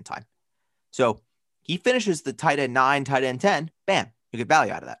moment in time. So he finishes the tight end 9, tight end 10. Bam, you get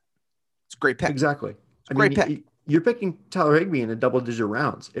value out of that. It's a great pick. Exactly. It's a great pick. You're picking Tyler Higbee in a double-digit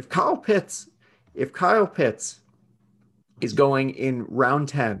rounds. If Kyle Pitts is going in round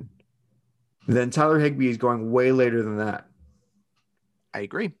 10, then Tyler Higbee is going way later than that. I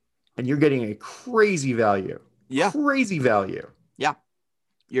agree. And you're getting a crazy value. Yeah. Crazy value. Yeah.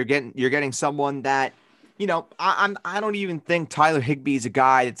 You're getting someone that, I don't even think Tyler Higbee is a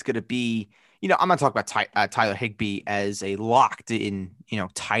guy that's going to be, I'm not talking about Tyler Higbee as a locked in,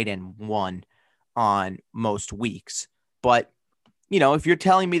 tight end 1 on most weeks. But, if you're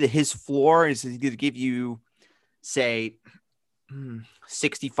telling me that his floor is going to give you, say,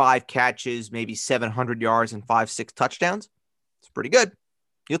 65 catches, maybe 700 yards and 5-6 touchdowns, it's pretty good.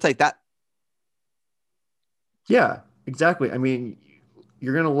 You'll take that. Yeah, exactly. I mean,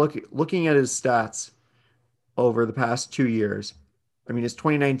 you're going to looking at his stats over the past 2 years. I mean, his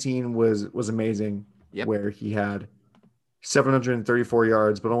 2019 was amazing, where he had 734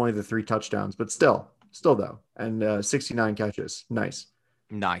 yards, but only the 3 touchdowns. But still though, and 69 catches. Nice.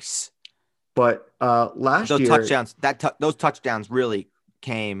 But last those year, touchdowns those touchdowns really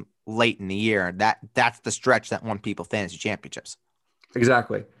came late in the year. That's the stretch that won people fantasy championships.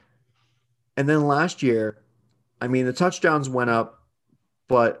 Exactly. And then last year, I mean, the touchdowns went up,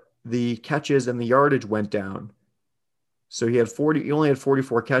 but the catches and the yardage went down. So he only had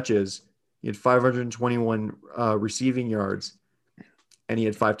 44 catches. He had 521 receiving yards, and he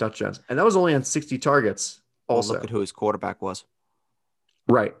had 5 touchdowns. And that was only on 60 targets. Also, look at who his quarterback was.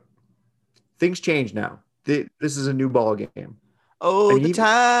 Right. Things change now. This is a new ball game. Oh, the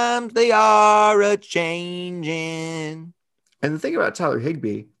times they are a changing. And the thing about Tyler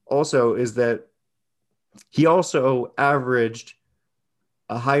Higbee also is that he also averaged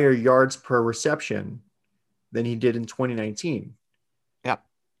a higher yards per reception than he did in 2019. Yeah.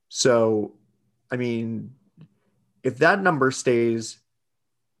 So, I mean, if that number stays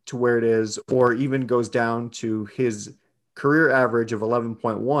to where it is, or even goes down to his career average of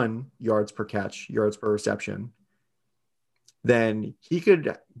 11.1 yards per catch, yards per reception, then he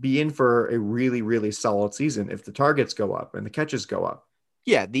could be in for a really, really solid season if the targets go up and the catches go up.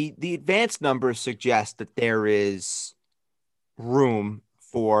 Yeah, the advanced numbers suggest that there is room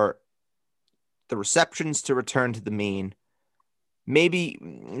for the receptions to return to the mean.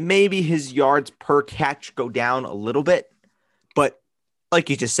 Maybe his yards per catch go down a little bit, but like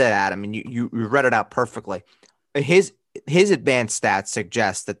you just said, Adam, and you read it out perfectly. His advanced stats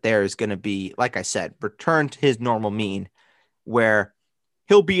suggest that there is going to be, like I said, return to his normal mean, where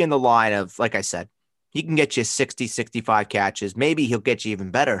he'll be in the line of, like I said, he can get you 60, 65 catches. Maybe he'll get you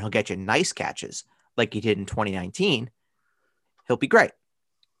even better. He'll get you nice catches like he did in 2019. He'll be great.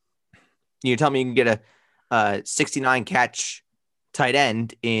 You tell me you can get a 69 catch tight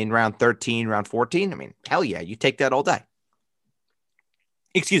end in round 13, round 14. I mean, hell yeah, you take that all day.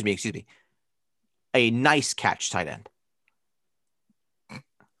 Excuse me. A nice catch tight end.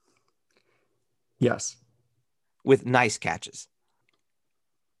 Yes. With nice catches.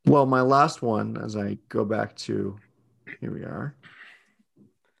 Well, my last one, as I go back to, here we are.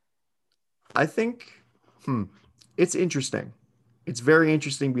 I think it's interesting. It's very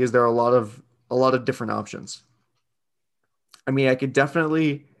interesting because there are a lot of different options. I mean, I could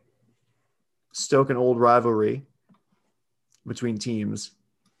definitely stoke an old rivalry between teams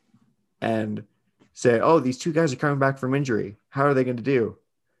and say, oh, these two guys are coming back from injury. How are they going to do?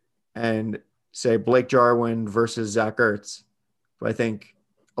 And say Blake Jarwin versus Zach Ertz. But I think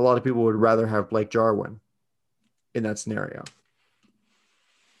a lot of people would rather have Blake Jarwin in that scenario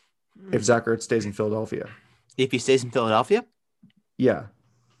if Zach Ertz stays in Philadelphia. If he stays in Philadelphia? Yeah.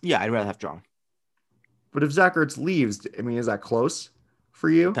 Yeah, I'd rather have Jarwin. But if Zach Ertz leaves, I mean, is that close for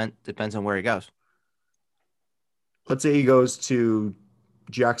you? Depends on where he goes. Let's say he goes to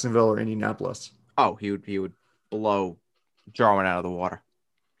Jacksonville or Indianapolis. Oh, he would blow Jarwin out of the water.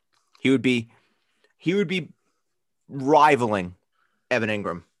 He would be rivaling Evan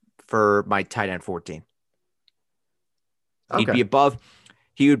Ingram for my tight end 14. He'd be above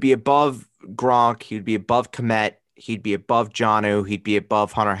Gronk, he'd be above Kmet, he'd be above Jonnu, he'd be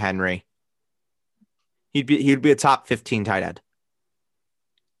above Hunter Henry. He'd be a top 15 tight end.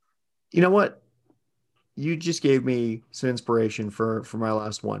 You know what? You just gave me some inspiration for my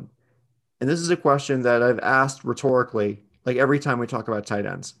last one. And this is a question that I've asked rhetorically, like every time we talk about tight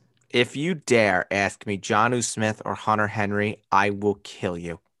ends. If you dare ask me Jonnu Smith or Hunter Henry, I will kill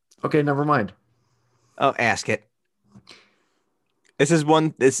you. Okay, never mind. Oh, ask it. This is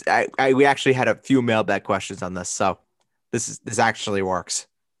one. We actually had a few mailbag questions on this, so this actually works.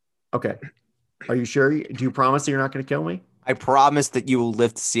 Okay. Are you sure? Do you promise that you're not going to kill me? I promise that you will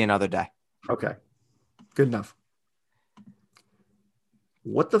live to see another day. Okay. Good enough.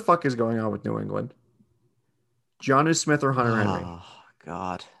 What the fuck is going on with New England? Jonnu Smith or Hunter Henry? Oh,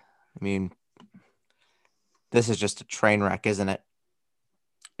 God. I mean, this is just a train wreck, isn't it?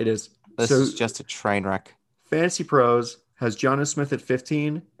 It is. This is just a train wreck. Fantasy Pros has Jonnu Smith at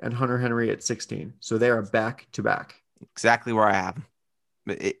 15 and Hunter Henry at 16. So they are back to back. Exactly where I have him.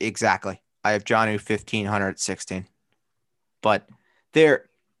 Exactly. I have Jonnu 15, Hunter at 16. But they're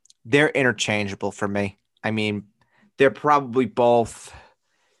interchangeable for me. I mean, they're probably both.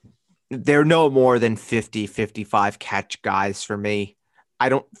 They're no more than 50, 55 catch guys for me. I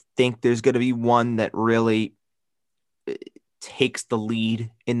don't think there's going to be one that really takes the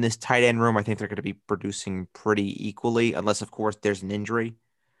lead in this tight end room. I think they're going to be producing pretty equally, unless, of course, there's an injury.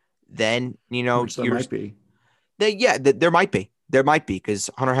 Then, Which there might be. There might be. There might be, because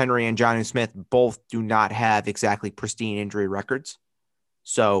Hunter Henry and Jonnu Smith both do not have exactly pristine injury records.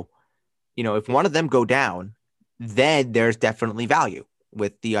 So, if one of them go down, then there's definitely value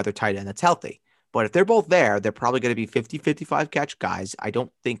with the other tight end that's healthy. But if they're both there, they're probably going to be 50, 55 catch guys. I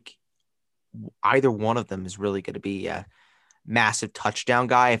don't think either one of them is really going to be a massive touchdown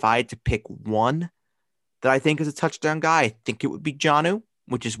guy. If I had to pick one that I think is a touchdown guy, I think it would be Jonnu,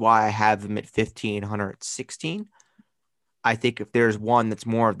 which is why I have him at 15, Hunter at 16. I think if there's one that's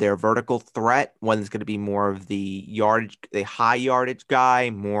more of their vertical threat, one that's going to be more of the high yardage guy,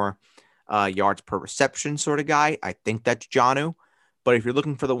 more yards per reception sort of guy, I think that's Jonnu. But if you're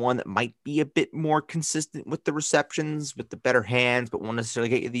looking for the one that might be a bit more consistent with the receptions, with the better hands, but won't necessarily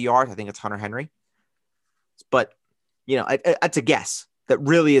get you the yards, I think it's Hunter Henry. But, it's a guess. That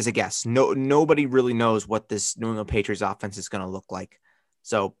really is a guess. Nobody really knows what this New England Patriots offense is going to look like.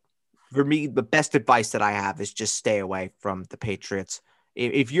 So for me, the best advice that I have is just stay away from the Patriots.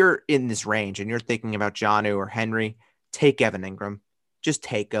 If you're in this range and you're thinking about Jonnu or Henry, take Evan Ingram. Just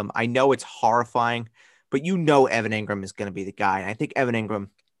take him. I know it's horrifying, but Evan Ingram is going to be the guy. And I think Evan Ingram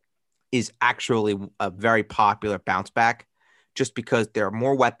is actually a very popular bounce back just because there are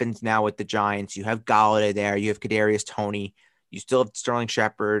more weapons now with the Giants. You have Golladay there. You have Kadarius Toney. You still have Sterling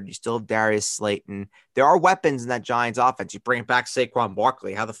Shepard. You still have Darius Slayton. There are weapons in that Giants offense. You bring back Saquon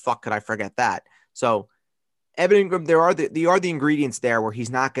Barkley. How the fuck could I forget that? So Evan Ingram, there are the ingredients there where he's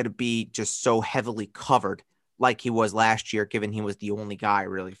not going to be just so heavily covered like he was last year, given he was the only guy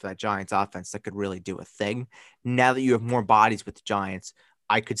really for that Giants offense that could really do a thing. Now that you have more bodies with the Giants,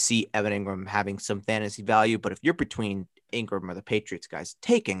 I could see Evan Ingram having some fantasy value. But if you're between Ingram or the Patriots, guys,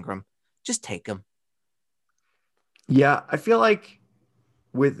 take Ingram. Just take him. Yeah, I feel like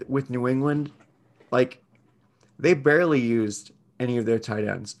with New England, like they barely used any of their tight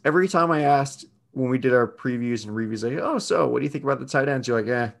ends. Every time I asked when we did our previews and reviews, like, oh, so what do you think about the tight ends? You're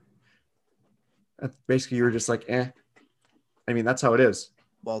like, That's basically, you were just like, I mean, that's how it is.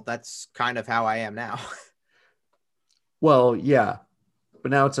 Well, that's kind of how I am now. Well, yeah,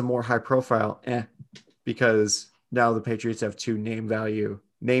 but now it's a more high profile, because now the Patriots have two name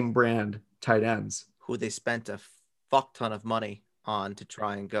brand tight ends who they spent a fuck ton of money on to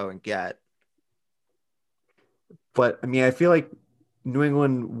try and go and get. But I mean, I feel like New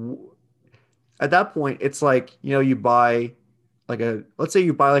England at that point, it's like, you buy let's say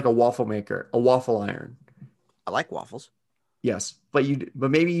you buy like a waffle maker, a waffle iron. I like waffles. Yes, but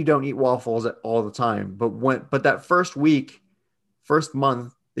maybe you don't eat waffles all the time. But that first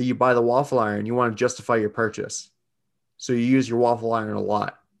month that you buy the waffle iron, you want to justify your purchase. So you use your waffle iron a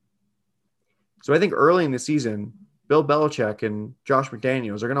lot. So I think early in the season, Bill Belichick and Josh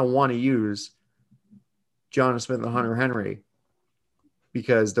McDaniels are going to want to use Jonnu Smith and Hunter Henry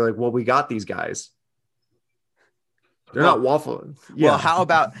because they're like, well, we got these guys. They're not waffling. Yeah. Well,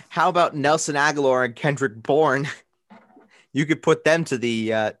 how about Nelson Aguilar and Kendrick Bourne? You could put them to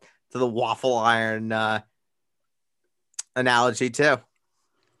the waffle iron analogy too.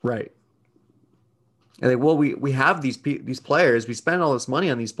 Right. And we have these players. We spend all this money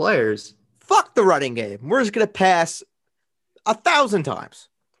on these players. Fuck the running game. We're just gonna pass 1,000 times.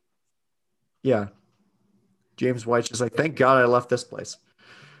 Yeah. James White's just like, thank God I left this place.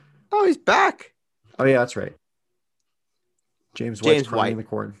 Oh, he's back. Oh yeah, that's right. James White crying in the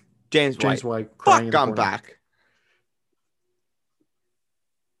corner. James White crying in the corner. Fuck, I'm back.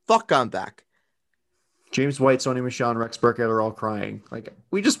 Fuck, I'm back. James White, Sony Michel, and Rex Burkhead are all crying. Like,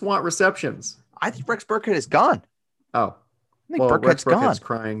 we just want receptions. I think Rex Burkhead is gone. Oh. I think Burkhead's gone. Burkhead's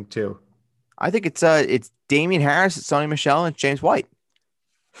crying too. I think it's Damian Harris, it's Sony Michel, and James White.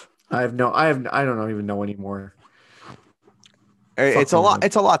 I don't even know anymore. It's a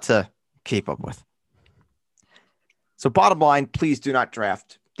lot to keep up with. So bottom line, please do not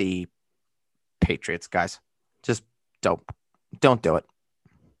draft the Patriots, guys. Just don't do it.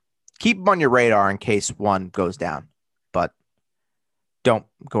 Keep them on your radar in case one goes down, but don't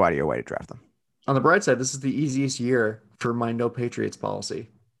go out of your way to draft them. On the bright side, this is the easiest year for my no Patriots policy.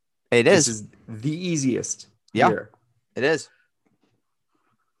 It is. This is the easiest year. It is.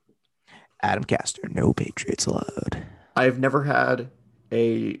 Adam Castor, no Patriots allowed. I've never had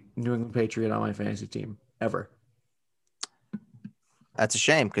a New England Patriot on my fantasy team, ever. That's a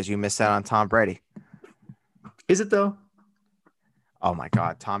shame because you missed out on Tom Brady. Is it though? Oh my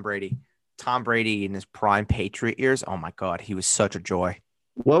God, Tom Brady. Tom Brady in his prime Patriot years. Oh my God, he was such a joy.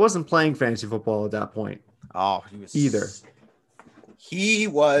 Well, I wasn't playing fantasy football at that point. Oh, he was either. He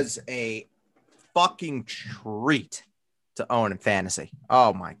was a fucking treat to own in fantasy.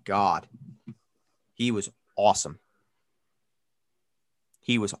 Oh my God. He was awesome.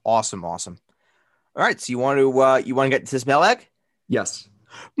 He was awesome. All right, so you want to get to this mailbag? Yes.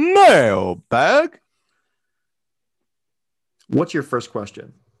 Mailbag. What's your first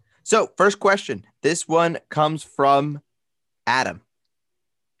question? So, first question. This one comes from Adam.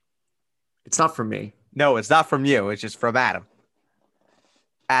 It's not from me. No, it's not from you. It's just from Adam.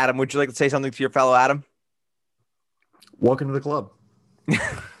 Adam, would you like to say something to your fellow Adam? Welcome to the club.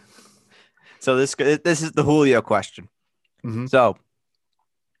 So this is the Julio question. Mm-hmm. So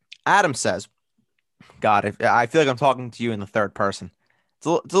Adam says, God, I feel like I'm talking to you in the third person. It's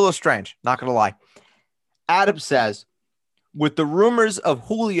a little strange, not going to lie. Adam says, with the rumors of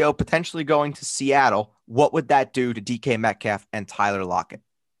Julio potentially going to Seattle, what would that do to DK Metcalf and Tyler Lockett?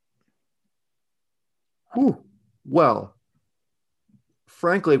 Well,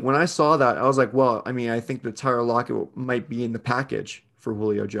 frankly, when I saw that, I was like, well, I mean, I think that Tyler Lockett might be in the package for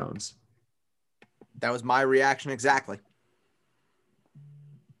Julio Jones. That was my reaction exactly.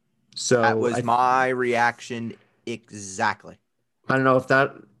 So that was my reaction exactly. I don't know if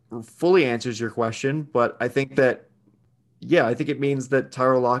that fully answers your question, but I think that, yeah, I think it means that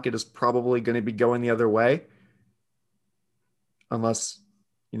Tyler Lockett is probably going to be going the other way. Unless,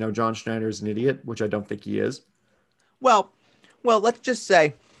 John Schneider is an idiot, which I don't think he is. Well, let's just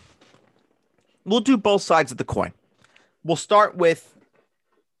say we'll do both sides of the coin. We'll start with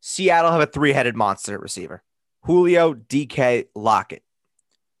Seattle have a three-headed monster receiver. Julio, DK, Lockett.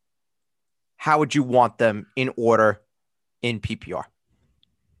 How would you want them in order in PPR?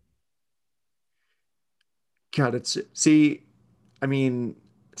 God, I mean,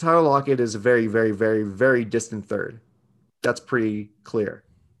 Tyler Lockett is a very, very, very, very distant third. That's pretty clear.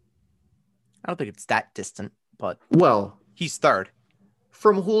 I don't think it's that distant, but Well, he's third.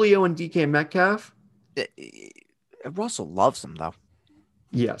 from Julio and DK Metcalf, Russell loves him, though.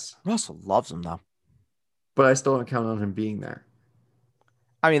 yes. Russell loves him, though. But I still don't count on him being there.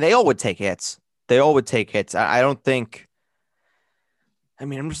 I mean, they all would take hits. They all would take hits. I don't think. I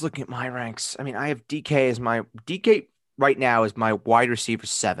mean, I'm just looking at my ranks. I mean, I have DK right now is my wide receiver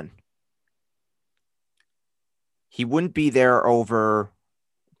 7. He wouldn't be there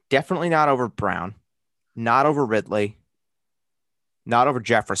definitely not over Brown, not over Ridley, not over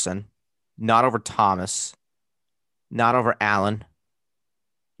Jefferson, not over Thomas, not over Allen,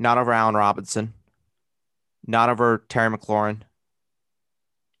 not over Allen Robinson, not over Terry McLaurin.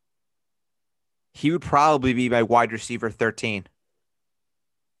 He would probably be my wide receiver 13.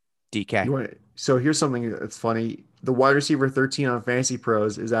 DK. So here's something that's funny. The wide receiver 13 on Fantasy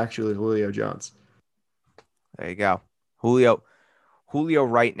Pros is actually Julio Jones. There you go. Julio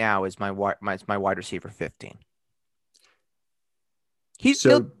right now is my wide receiver 15.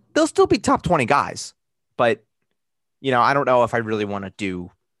 They'll still be top 20 guys, but I don't know if I really want to do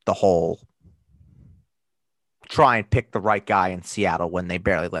the whole try and pick the right guy in Seattle when they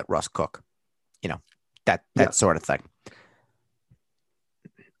barely let Russ cook. That sort of thing.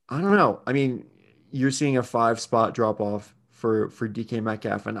 I don't know. I mean, you're seeing a 5-spot drop off for DK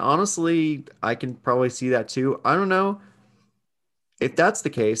Metcalf, and honestly, I can probably see that too. I don't know if that's the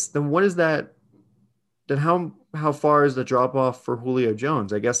case. Then what is that? Then how far is the drop off for Julio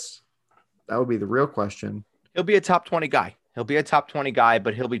Jones? I guess that would be the real question. He'll be a top 20 guy.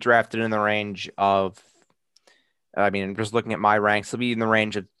 But he'll be drafted in the range of. I mean, just looking at my ranks, he'll be in the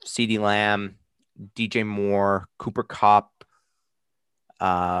range of CeeDee Lamb, DJ Moore, Cooper Kupp,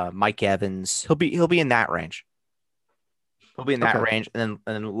 Mike Evans. He'll be in that range. And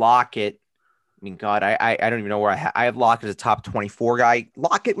then Lockett. I mean, God, I don't even know where I have Lockett as a top 24 guy.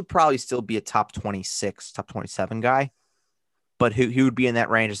 Lockett would probably still be a top 26, top 27 guy, but he would be in that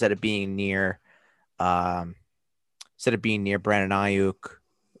range instead of being near Brandon Ayuk,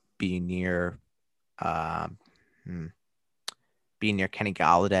 being near Kenny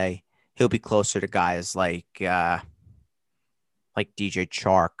Golladay. He'll be closer to guys like DJ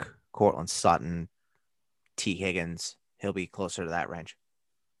Chark, Cortland Sutton, T. Higgins. He'll be closer to that range.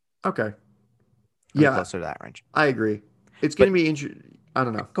 Okay. Closer to that range. I agree. It's going to be interesting. I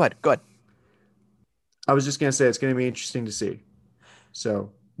don't know. Go ahead. I was just going to say it's going to be interesting to see.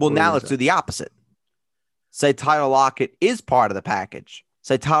 So, now let's do the opposite. Say Tyler Lockett is part of the package.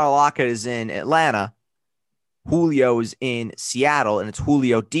 Say Tyler Lockett is in Atlanta. Julio is in Seattle, and it's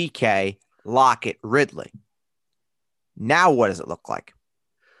Julio, DK, Lockett, Ridley. Now what does it look like?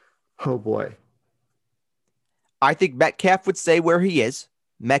 Oh, boy. I think Metcalf would stay where he is.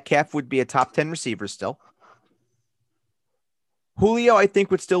 Metcalf would be a top 10 receiver still. Julio, I think,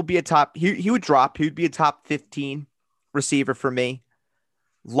 would still be a top. He would drop. He would be a top 15 receiver for me.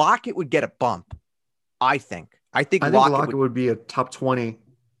 Lockett would get a bump, I think. I think Lockett would be a top 20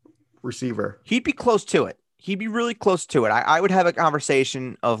 receiver. He'd be close to it. He'd be really close to it. I would have a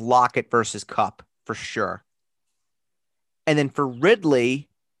conversation of Lockett versus Kupp for sure. And then for Ridley,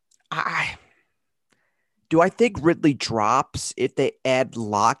 do I think Ridley drops if they add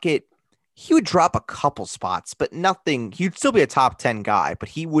Lockett? He would drop a couple spots, but nothing. He'd still be a top 10 guy, but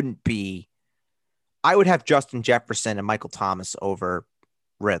he wouldn't be. I would have Justin Jefferson and Michael Thomas over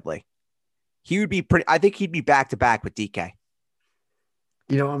Ridley. He would be pretty. I think he'd be back to back with DK.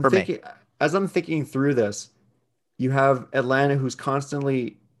 As I'm thinking through this, you have Atlanta who's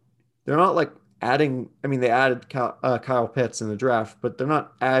constantly. They're not like adding. I mean, they added Kyle Pitts in the draft, but they're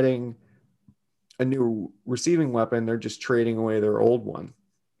not adding a new receiving weapon. They're just trading away their old one.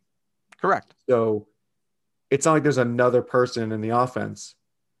 Correct. So it's not like there's another person in the offense.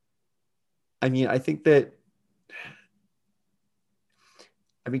 I mean, I think that.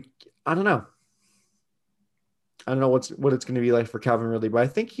 I don't know. I don't know what it's going to be like for Calvin Ridley, but I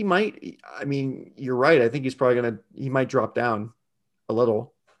think he might. I mean, you're right. I think he's probably he might drop down a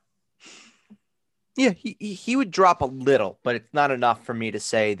little. Yeah, he would drop a little, but it's not enough for me to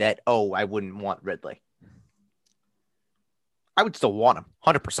say that, I wouldn't want Ridley. I would still want him,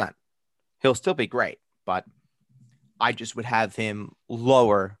 100%. He'll still be great, but I just would have him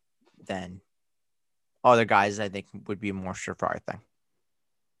lower than other guys I think would be a more surefire thing.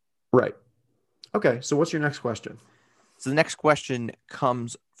 Right. Okay, so what's your next question? So the next question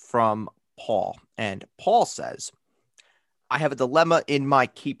comes from Paul. And Paul says, I have a dilemma in my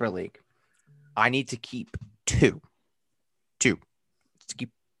keeper league. I need to keep two. To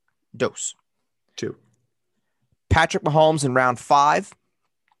keep dose. 2. Patrick Mahomes in round 5.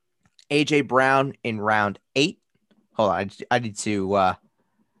 AJ Brown in round 8. Hold on. I need to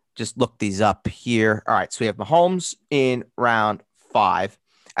just look these up here. All right. So we have Mahomes in round 5.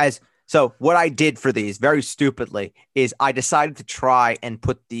 So what I did for these very stupidly is I decided to try and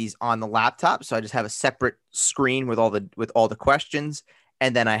put these on the laptop. So I just have a separate screen with all the questions.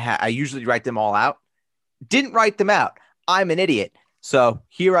 And then I usually write them all out. Didn't write them out. I'm an idiot. So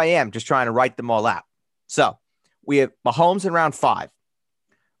here I am just trying to write them all out. So we have Mahomes in round 5.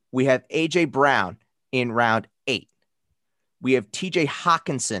 We have AJ Brown in round 8. We have TJ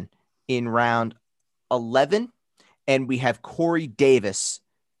Hawkinson in round 11. And we have Corey Davis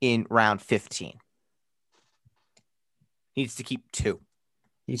in round 15. Needs to keep 2.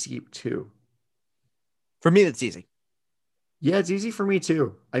 Needs to keep 2. For me, that's easy. Yeah, it's easy for me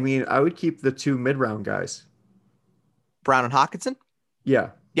too. I mean, I would keep the 2 mid-round guys. Brown and Hawkinson?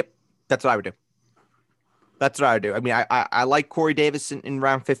 Yeah. Yep. That's what I would do. I mean, I like Corey Davis in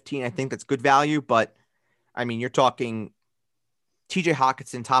round 15. I think that's good value, but I mean, you're talking TJ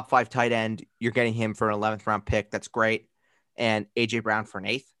Hawkinson, top 5 tight end. You're getting him for an 11th round pick. That's great. And AJ Brown for an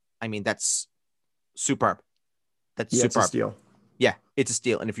 8th. I mean, that's superb. That's superb. It's a steal. Yeah, it's a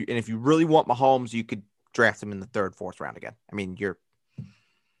steal. And if you really want Mahomes, you could draft him in the 3rd, 4th round again. I mean,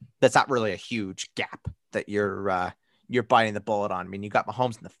 that's not really a huge gap that you're biting the bullet on. I mean, you got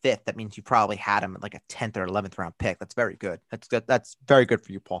Mahomes in the 5th. That means you probably had him at like a 10th or 11th round pick. That's very good. That's very good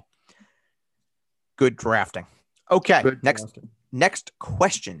for you, Paul. Good drafting. Okay. Good Next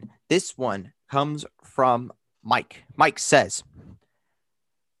question. This one comes from Mike. Mike says,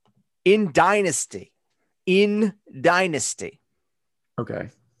 in Dynasty, Okay.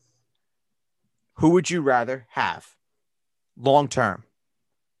 who would you rather have long term,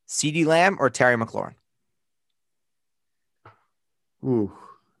 CeeDee Lamb or Terry McLaurin? Ooh.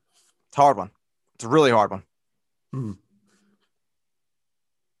 It's a hard one. It's a really hard one.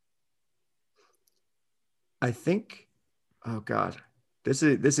 I think, oh God, this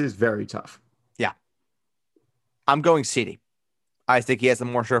is very tough. Yeah. I'm going CeeDee. I think he has the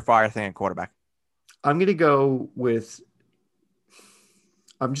more surefire thing at quarterback. I'm just going to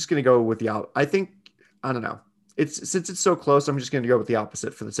go with I think, I don't know. Since it's so close, I'm just going to go with the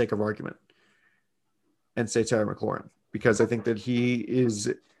opposite for the sake of argument and say Terry McLaurin, because I think that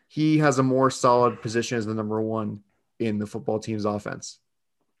he has a more solid position as the number 1 in the football team's offense.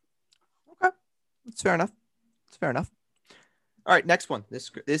 Okay. That's fair enough. All right, next one.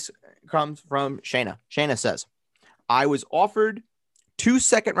 This comes from Shayna. Shayna says, I was offered 2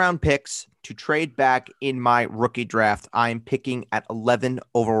 second-round picks to trade back in my rookie draft. I'm picking at 11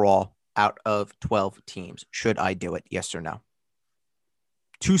 overall out of 12 teams. Should I do it? Yes or no?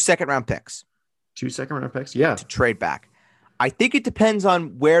 2 second-round picks. 2 second-round picks? Yeah. To trade back. I think it depends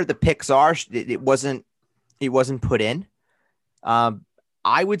on where the picks are. It wasn't put in.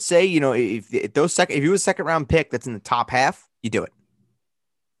 I would say, if you have a second-round pick that's in the top half, you do it.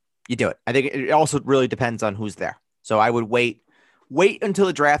 I think it also really depends on who's there. So I would wait until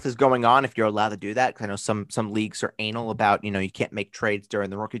the draft is going on if you're allowed to do that. Because I know some leagues are anal about, you can't make trades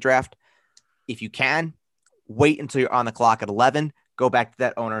during the rookie draft. If you can, wait until you're on the clock at 11. Go back to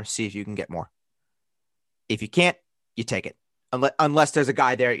that owner, see if you can get more. If you can't, you take it. Unless there's a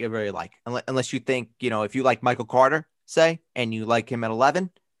guy there you really like. Unless you think, if you like Michael Carter, say, and you like him at 11,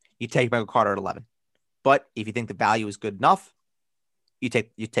 you take Michael Carter at 11. But if you think the value is good enough, you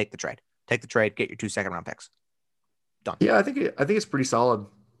take the trade. Take the trade, get your 2 second-round picks. Done. Yeah, I think it's pretty solid.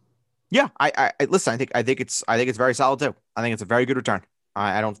 Yeah, I listen. I think it's very solid too. I think it's a very good return.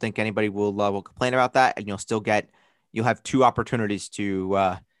 I don't think anybody will complain about that, and you'll have 2 opportunities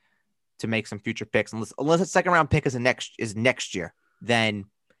to make some future picks. Unless a second-round pick is next year, then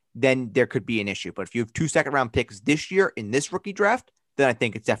there could be an issue. But if you have 2 second-round picks this year in this rookie draft, then I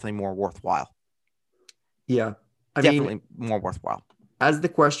think it's definitely more worthwhile. Yeah, definitely more worthwhile. As the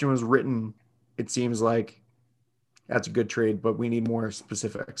question was written, it seems like that's a good trade, but we need more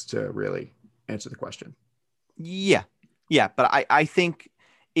specifics to really answer the question. Yeah. But I think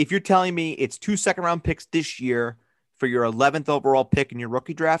if you're telling me it's 2 second-round picks this year for your 11th overall pick in your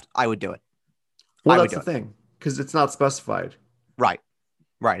rookie draft, I would do it. Well, that's the thing, because it's not specified. Right.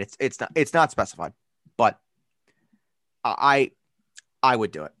 It's not specified, but I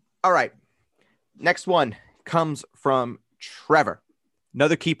would do it. All right. Next one comes from Trevor.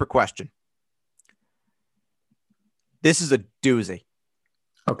 Another keeper question. This is a doozy.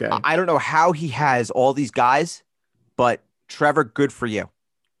 Okay. I don't know how he has all these guys, but Trevor, good for you.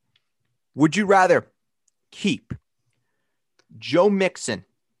 Would you rather keep Joe Mixon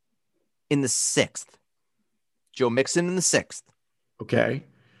in the 6th? Joe Mixon in the 6th. Okay.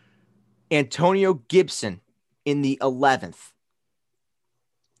 Antonio Gibson in the 11th.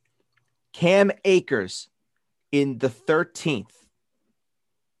 Cam Akers in the 13th.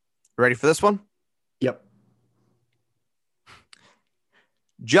 Ready for this one? Yep.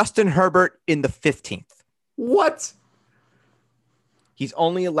 Justin Herbert in the 15th. What? He's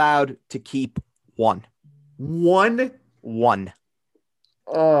only allowed to keep one. One? One.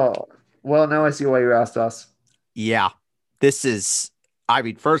 Oh, well, now I see why you asked us. Yeah. This is, I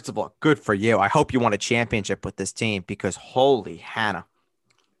mean, first of all, good for you. I hope you won a championship with this team because holy Hannah.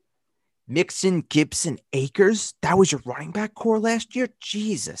 Mixon, Gibson, Akers, that was your running back core last year?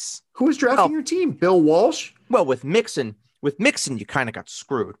 Jesus. Who was drafting your team? Bill Walsh? Well, with Mixon, you kind of got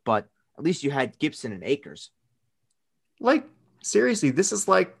screwed, but at least you had Gibson and Akers. Like, seriously, this is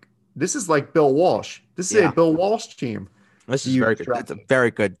like Bill Walsh. This is a Bill Walsh team. This is very good. It's a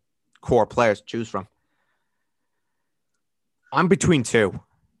very good core players to choose from. I'm between two.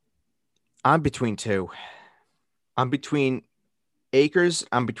 I'm between Akers.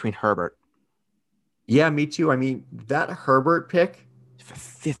 I'm between Herbert. Yeah, me too. I mean, that Herbert pick for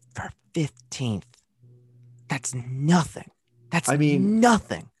 15th. That's nothing.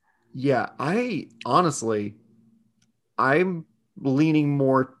 Nothing. Yeah, I'm leaning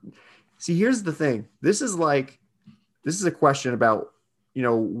more. See, here's the thing. This is a question about,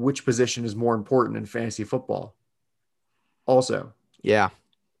 which position is more important in fantasy football. Also. Yeah.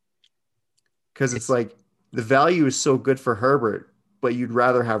 Because it's like the value is so good for Herbert, but you'd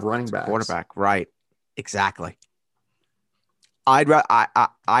rather have running backs. Quarterback, right. Exactly. I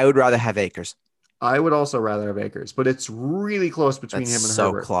would rather have Akers. I would also rather have Akers, but it's really close between him and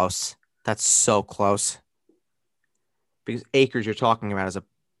Herbert. So close. That's so close. Because Akers, you're talking about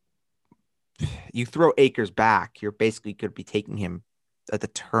you throw Akers back, you're basically going to be taking him at the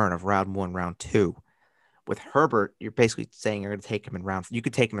turn of round 1, round 2. With Herbert, you're basically saying you're going to take him you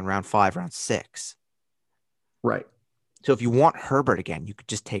could take him in round 5, round 6. Right. So if you want Herbert again, you could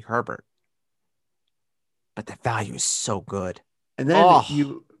just take Herbert. But the value is so good. And then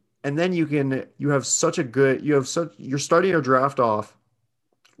you're starting your draft off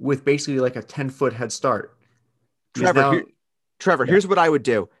with basically like a 10-foot head start. Trevor, here's what I would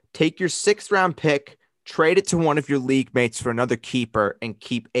do. Take your 6th round pick, trade it to one of your league mates for another keeper, and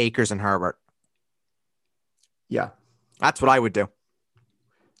keep Akers and Herbert. Yeah. That's what I would do.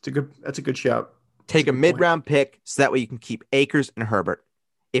 That's a good shout. Take a mid-round pick so that way you can keep Akers and Herbert.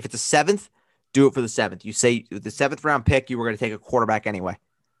 If it's a 7th, do it for the 7th. You say the 7th round pick, you were going to take a quarterback anyway.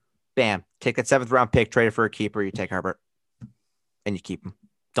 Bam. Take that 7th round pick, trade it for a keeper, you take Herbert. And you keep him.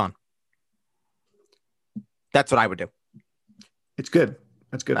 Done. That's what I would do. It's good.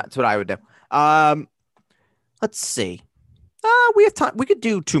 That's good. That's what I would do. Let's see. We have time. We could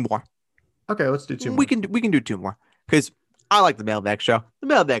do 2 more. Okay, let's do 2 more. We can do 2 more because I like the Mailbag Show. The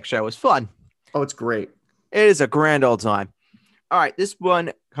Mailbag Show is fun. Oh, it's great. It is a grand old time. All right, this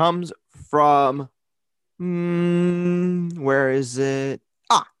one comes from where is it?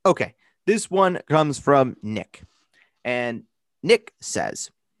 Okay. This one comes from Nick. And Nick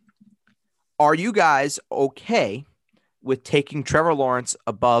says, are you guys okay with taking Trevor Lawrence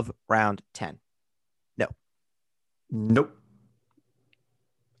above round 10? No. Nope.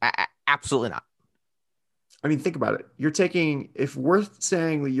 Absolutely not. I mean, think about it. If we're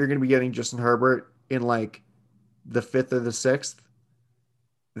saying that you're going to be getting Justin Herbert in like the 5th or the 6th,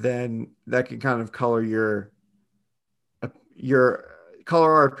 then that can kind of color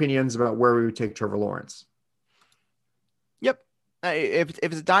our opinions about where we would take Trevor Lawrence. Yep. If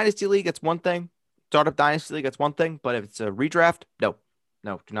it's a dynasty league, it's one thing. Startup dynasty league, it's one thing. But if it's a redraft, no,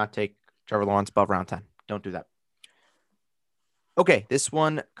 do not take Trevor Lawrence above round 10. Don't do that. Okay, this is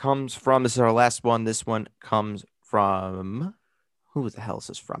our last one. This one comes from, who the hell is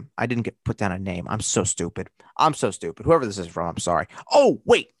this from? I didn't put down a name. I'm so stupid. Whoever this is from, I'm sorry. Oh,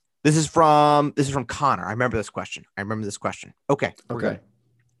 wait. This is from Connor. I remember this question. Okay.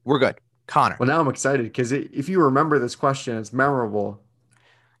 We're good. Connor. Well, now I'm excited because if you remember this question, it's memorable.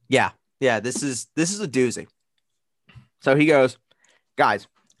 Yeah. This is a doozy. So he goes, guys,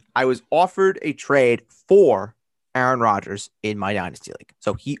 I was offered a trade for Aaron Rodgers in my dynasty league.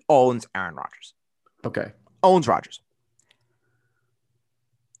 So he owns Aaron Rodgers. Okay. Owns Rodgers.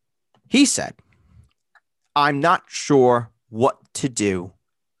 He said, I'm not sure what to do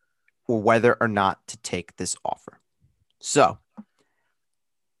or whether or not to take this offer. So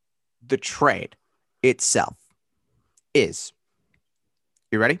the trade itself is,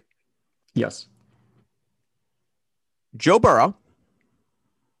 you ready? Yes. Joe Burrow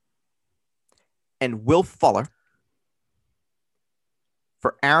and Will Fuller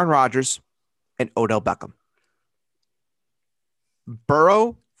for Aaron Rodgers and Odell Beckham.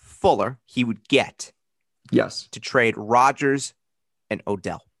 Burrow, Fuller, he would get Yes. to trade Rodgers and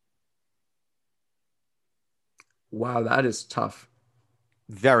Odell. Wow, that is tough.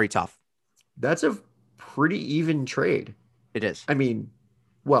 Very tough. That's a pretty even trade. It is. I mean,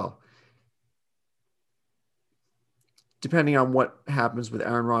 well, depending on what happens with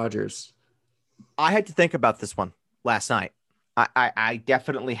Aaron Rodgers. I had to think about this one last night. I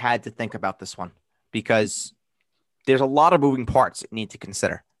definitely had to think about this one because there's a lot of moving parts that you need to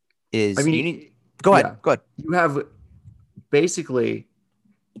consider. Go ahead. You have basically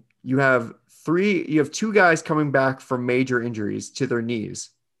you have two guys coming back from major injuries to their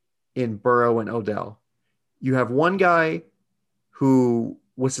knees in Burrow and Odell. You have one guy who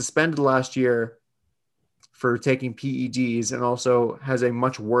was suspended last year for taking PEDs and also has a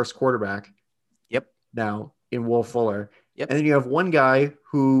much worse quarterback. Yep. Now in Will Fuller. Yep. And then you have one guy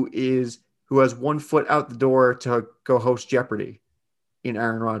who has 1 foot out the door to go host Jeopardy in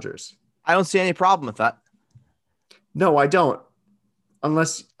Aaron Rodgers. I don't see any problem with that. No, I don't.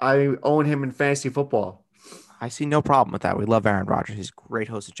 Unless I own him in fantasy football. I see no problem with that. We love Aaron Rodgers. He's a great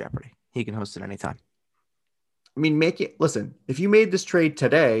host of Jeopardy. He can host it anytime. I mean, listen, if you made this trade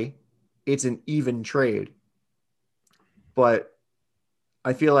today, it's an even trade. But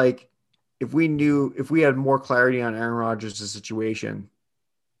I feel like if we had more clarity on Aaron Rodgers' situation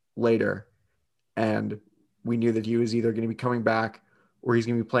later, and we knew that he was either going to be coming back or he's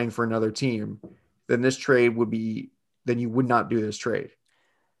going to be playing for another team, then you would not do this trade.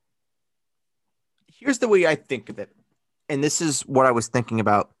 Here's the way I think of it. And this is what I was thinking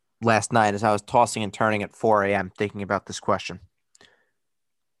about last night as I was tossing and turning at 4 a.m. thinking about this question.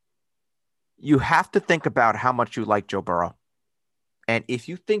 You have to think about how much you like Joe Burrow. And if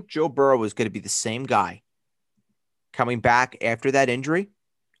you think Joe Burrow is going to be the same guy coming back after that injury,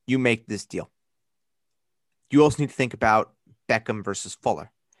 you make this deal. You also need to think about Beckham versus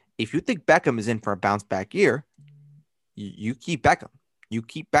Fuller. If you think Beckham is in for a bounce back year, you keep Beckham. You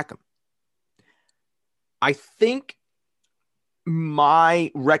keep Beckham. I think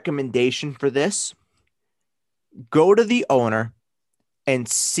my recommendation for this, go to the owner and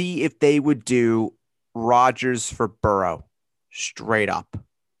see if they would do Rodgers for Burrow straight up.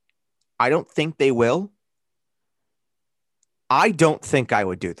 I don't think they will. I don't think I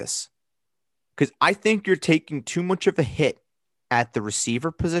would do this because I think you're taking too much of a hit at the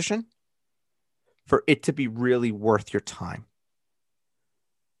receiver position for it to be really worth your time.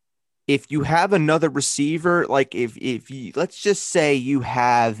 If you have another receiver, like if you, let's just say if you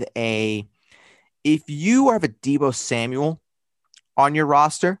have a Deebo Samuel on your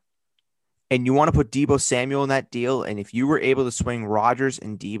roster and you want to put Deebo Samuel in that deal, and if you were able to swing Rodgers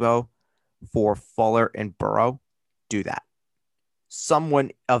and Deebo for Fuller and Burrow, do that.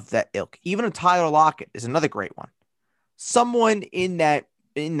 Someone of that ilk. Even a Tyler Lockett is another great one. Someone in that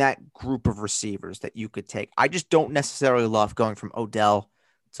group of receivers that you could take. I just don't necessarily love going from Odell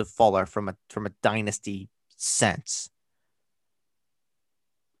to Fuller from a dynasty sense.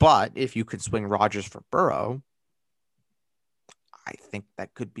 But if you could swing Rodgers for Burrow, I think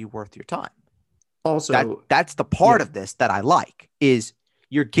that could be worth your time. Also, that's the part of this that I like is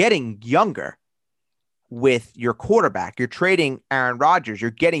you're getting younger with your quarterback. You're trading Aaron Rodgers.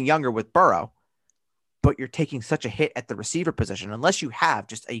 You're getting younger with Burrow, but you're taking such a hit at the receiver position. Unless you have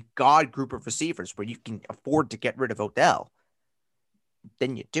just a god group of receivers where you can afford to get rid of Odell,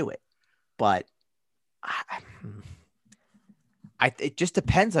 then you do it. But it just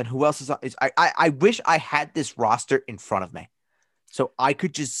depends on who else is. I wish I had this roster in front of me so I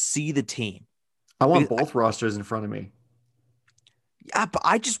could just see the team. I want both rosters in front of me. Yeah, but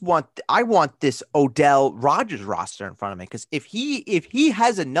I want this Odell Rodgers roster in front of me because if he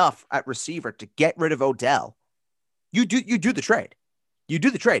has enough at receiver to get rid of Odell, you do the trade. You do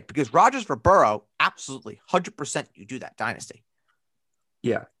the trade because Rodgers for Burrow, absolutely 100% you do that dynasty.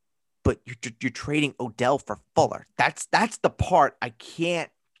 Yeah. But you're trading Odell for Fuller. That's the part I can't.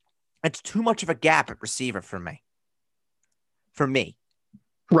 It's too much of a gap at receiver for me. For me.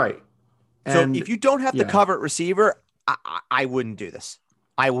 Right. So if you don't have to cover at receiver, I wouldn't do this.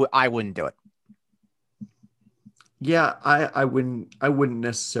 I wouldn't do it. Yeah, I wouldn't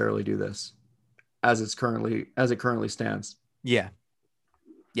necessarily do this as it currently stands. Yeah.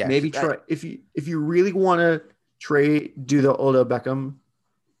 Yeah. Maybe try if you really want to do the Odell Beckham,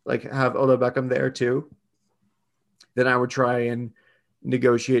 like have Odell Beckham there too, then I would try and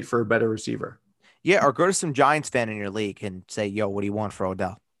negotiate for a better receiver. Yeah, or go to some Giants fan in your league and say, yo, what do you want for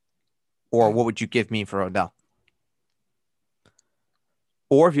Odell? Or what would you give me for Odell?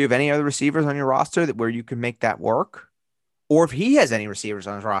 or if you have any other receivers on your roster where you can make that work, or if he has any receivers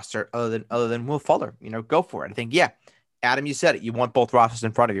on his roster other than Will Fuller, go for it. I think, yeah, Adam, you said it. You want both rosters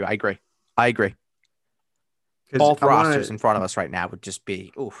in front of you. I agree. Both rosters in front of us right now would just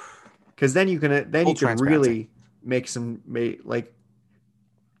be oof. Because then you can really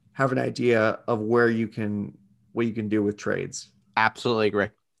have an idea of what you can do with trades. Absolutely agree.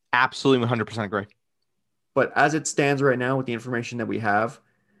 Absolutely 100% agree. But as it stands right now with the information that we have,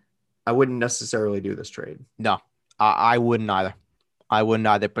 I wouldn't necessarily do this trade. No, I wouldn't either.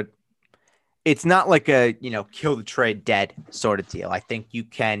 But it's not like a, kill the trade dead sort of deal. I think you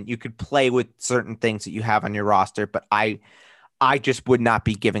could play with certain things that you have on your roster, but I just would not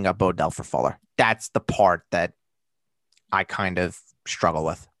be giving up Odell for Fuller. That's the part that I kind of struggle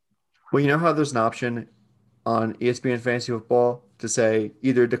with. Well, you know how there's an option on ESPN Fantasy Football to say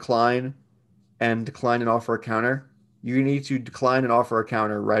either decline and offer a counter? You need to decline and offer a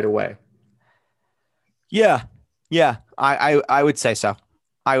counter right away. Yeah. I would say so.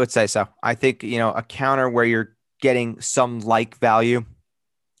 I think, a counter where you're getting some like value.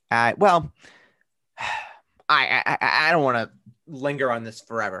 I don't want to linger on this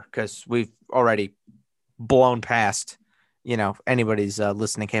forever because we've already blown past, anybody's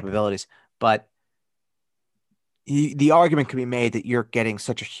listening capabilities. But the argument can be made that you're getting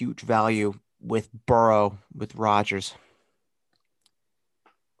such a huge value with Burrow, with Rodgers.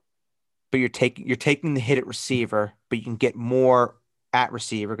 But you're taking the hit at receiver, but you can get more at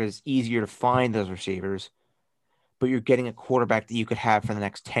receiver because it's easier to find those receivers. But you're getting a quarterback that you could have for the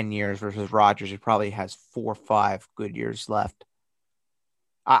next 10 years versus Rodgers, who probably has 4 or 5 good years left.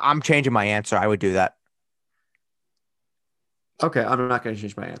 I'm changing my answer. I would do that. Okay, I'm not going to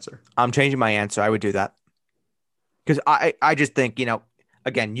change my answer. I'm changing my answer. I would do that. Because I just think,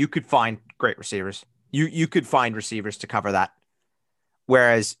 again, you could find great receivers. You could find receivers to cover that.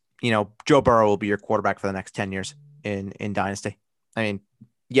 Whereas, Joe Burrow will be your quarterback for the next 10 years in Dynasty. I mean,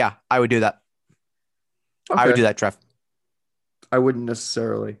 yeah, I would do that. Okay. I would do that, Trev. I wouldn't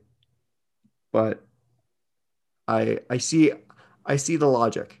necessarily, but I see the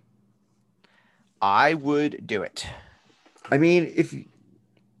logic. I would do it. I mean, if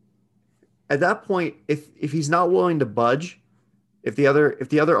at that point, if he's not willing to budge, if the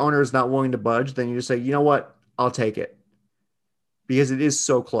other owner is not willing to budge, then you just say, you know what, I'll take it, because it is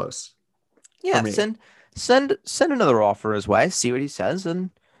so close. Yeah, send another offer his way, see what he says,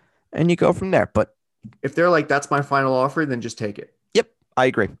 and you go from there. But if they're like, that's my final offer, then just take it. Yep, I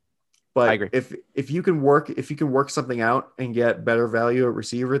agree. But I agree. If you can work something out and get better value at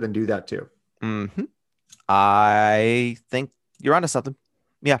receiver, then do that too. Mm-hmm. I think you're onto something.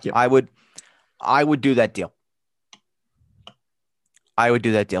 Yeah, yep. I would do that deal.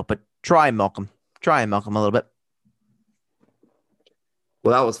 But try and milk him a little bit.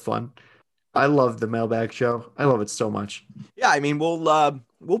 Well, that was fun. I love the mailbag show. I love it so much. Yeah, I mean,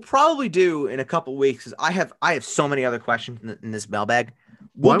 we'll probably do in a couple weeks. I have so many other questions in this mailbag.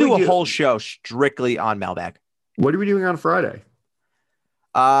 We'll do a whole show strictly on mailbag. What are we doing on Friday?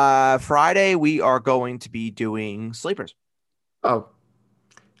 Friday we are going to be doing sleepers. Oh,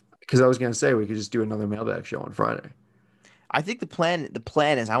 because I was going to say we could just do another mailbag show on Friday. I think the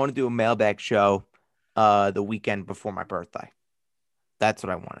plan is I want to do a mailbag show the weekend before my birthday. That's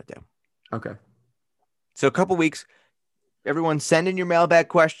what I want to do. Okay. So a couple weeks, everyone send in your mailbag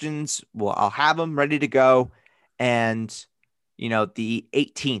questions. Well, I'll have them ready to go. And, the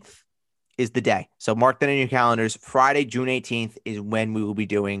 18th is the day. So mark that in your calendars. Friday, June 18th is when we will be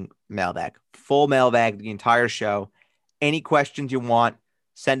doing mailbag. Full mailbag, the entire show. Any questions you want,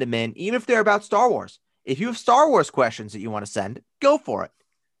 send them in, even if they're about Star Wars. If you have Star Wars questions that you want to send, go for it.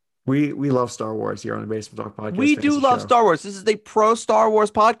 We love Star Wars here on the Basement Talk Podcast. We do love Star Wars. This is a pro Star Wars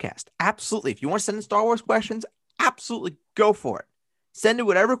podcast. Absolutely. If you want to send in Star Wars questions, absolutely go for it. Send in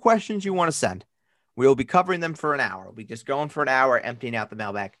whatever questions you want to send. We'll be covering them for an hour. We'll be just going for an hour, emptying out the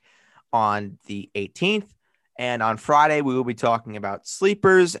mailbag on the 18th. And on Friday, we will be talking about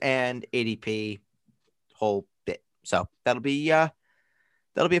sleepers and ADP whole bit. So that'll be a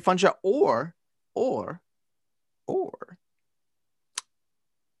fun show. Or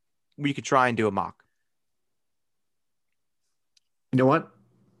we could try and do a mock. You know what?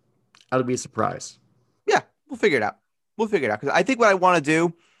 That'll be a surprise. Yeah, we'll figure it out. Because I think what I want to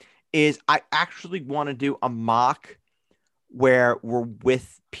do is I actually want to do a mock where we're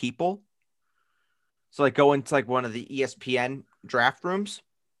with people. So go into one of the ESPN draft rooms.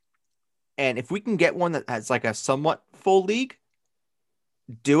 And if we can get one that has a somewhat full league,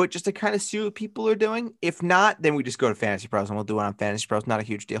 do it just to kind of see what people are doing. If not, then we just go to Fantasy Pros and we'll do it on Fantasy Pros. Not a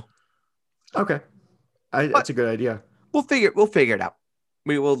huge deal. Okay. That's a good idea. We'll figure it out.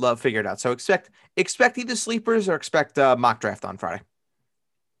 We will figure it out. So expect either sleepers or expect mock draft on Friday.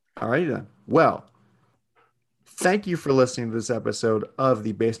 All righty then. Well, thank you for listening to this episode of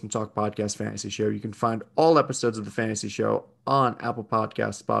the Basement Talk Podcast Fantasy Show. You can find all episodes of the Fantasy Show on Apple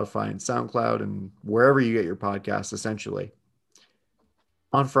Podcasts, Spotify, and SoundCloud, and wherever you get your podcasts, essentially.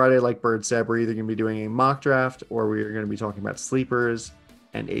 On Friday, like Bird said, we're either going to be doing a mock draft or we're going to be talking about sleepers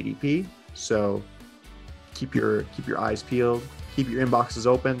and ADP. So keep your eyes peeled, keep your inboxes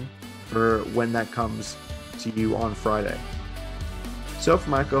open for when that comes to you on Friday. So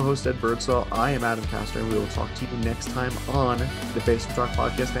for my co-host Ed Birdsall, I am Adam Castor, and we will talk to you next time on the Basement Talk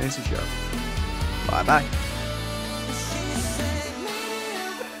Podcast Fantasy Show. Bye-bye.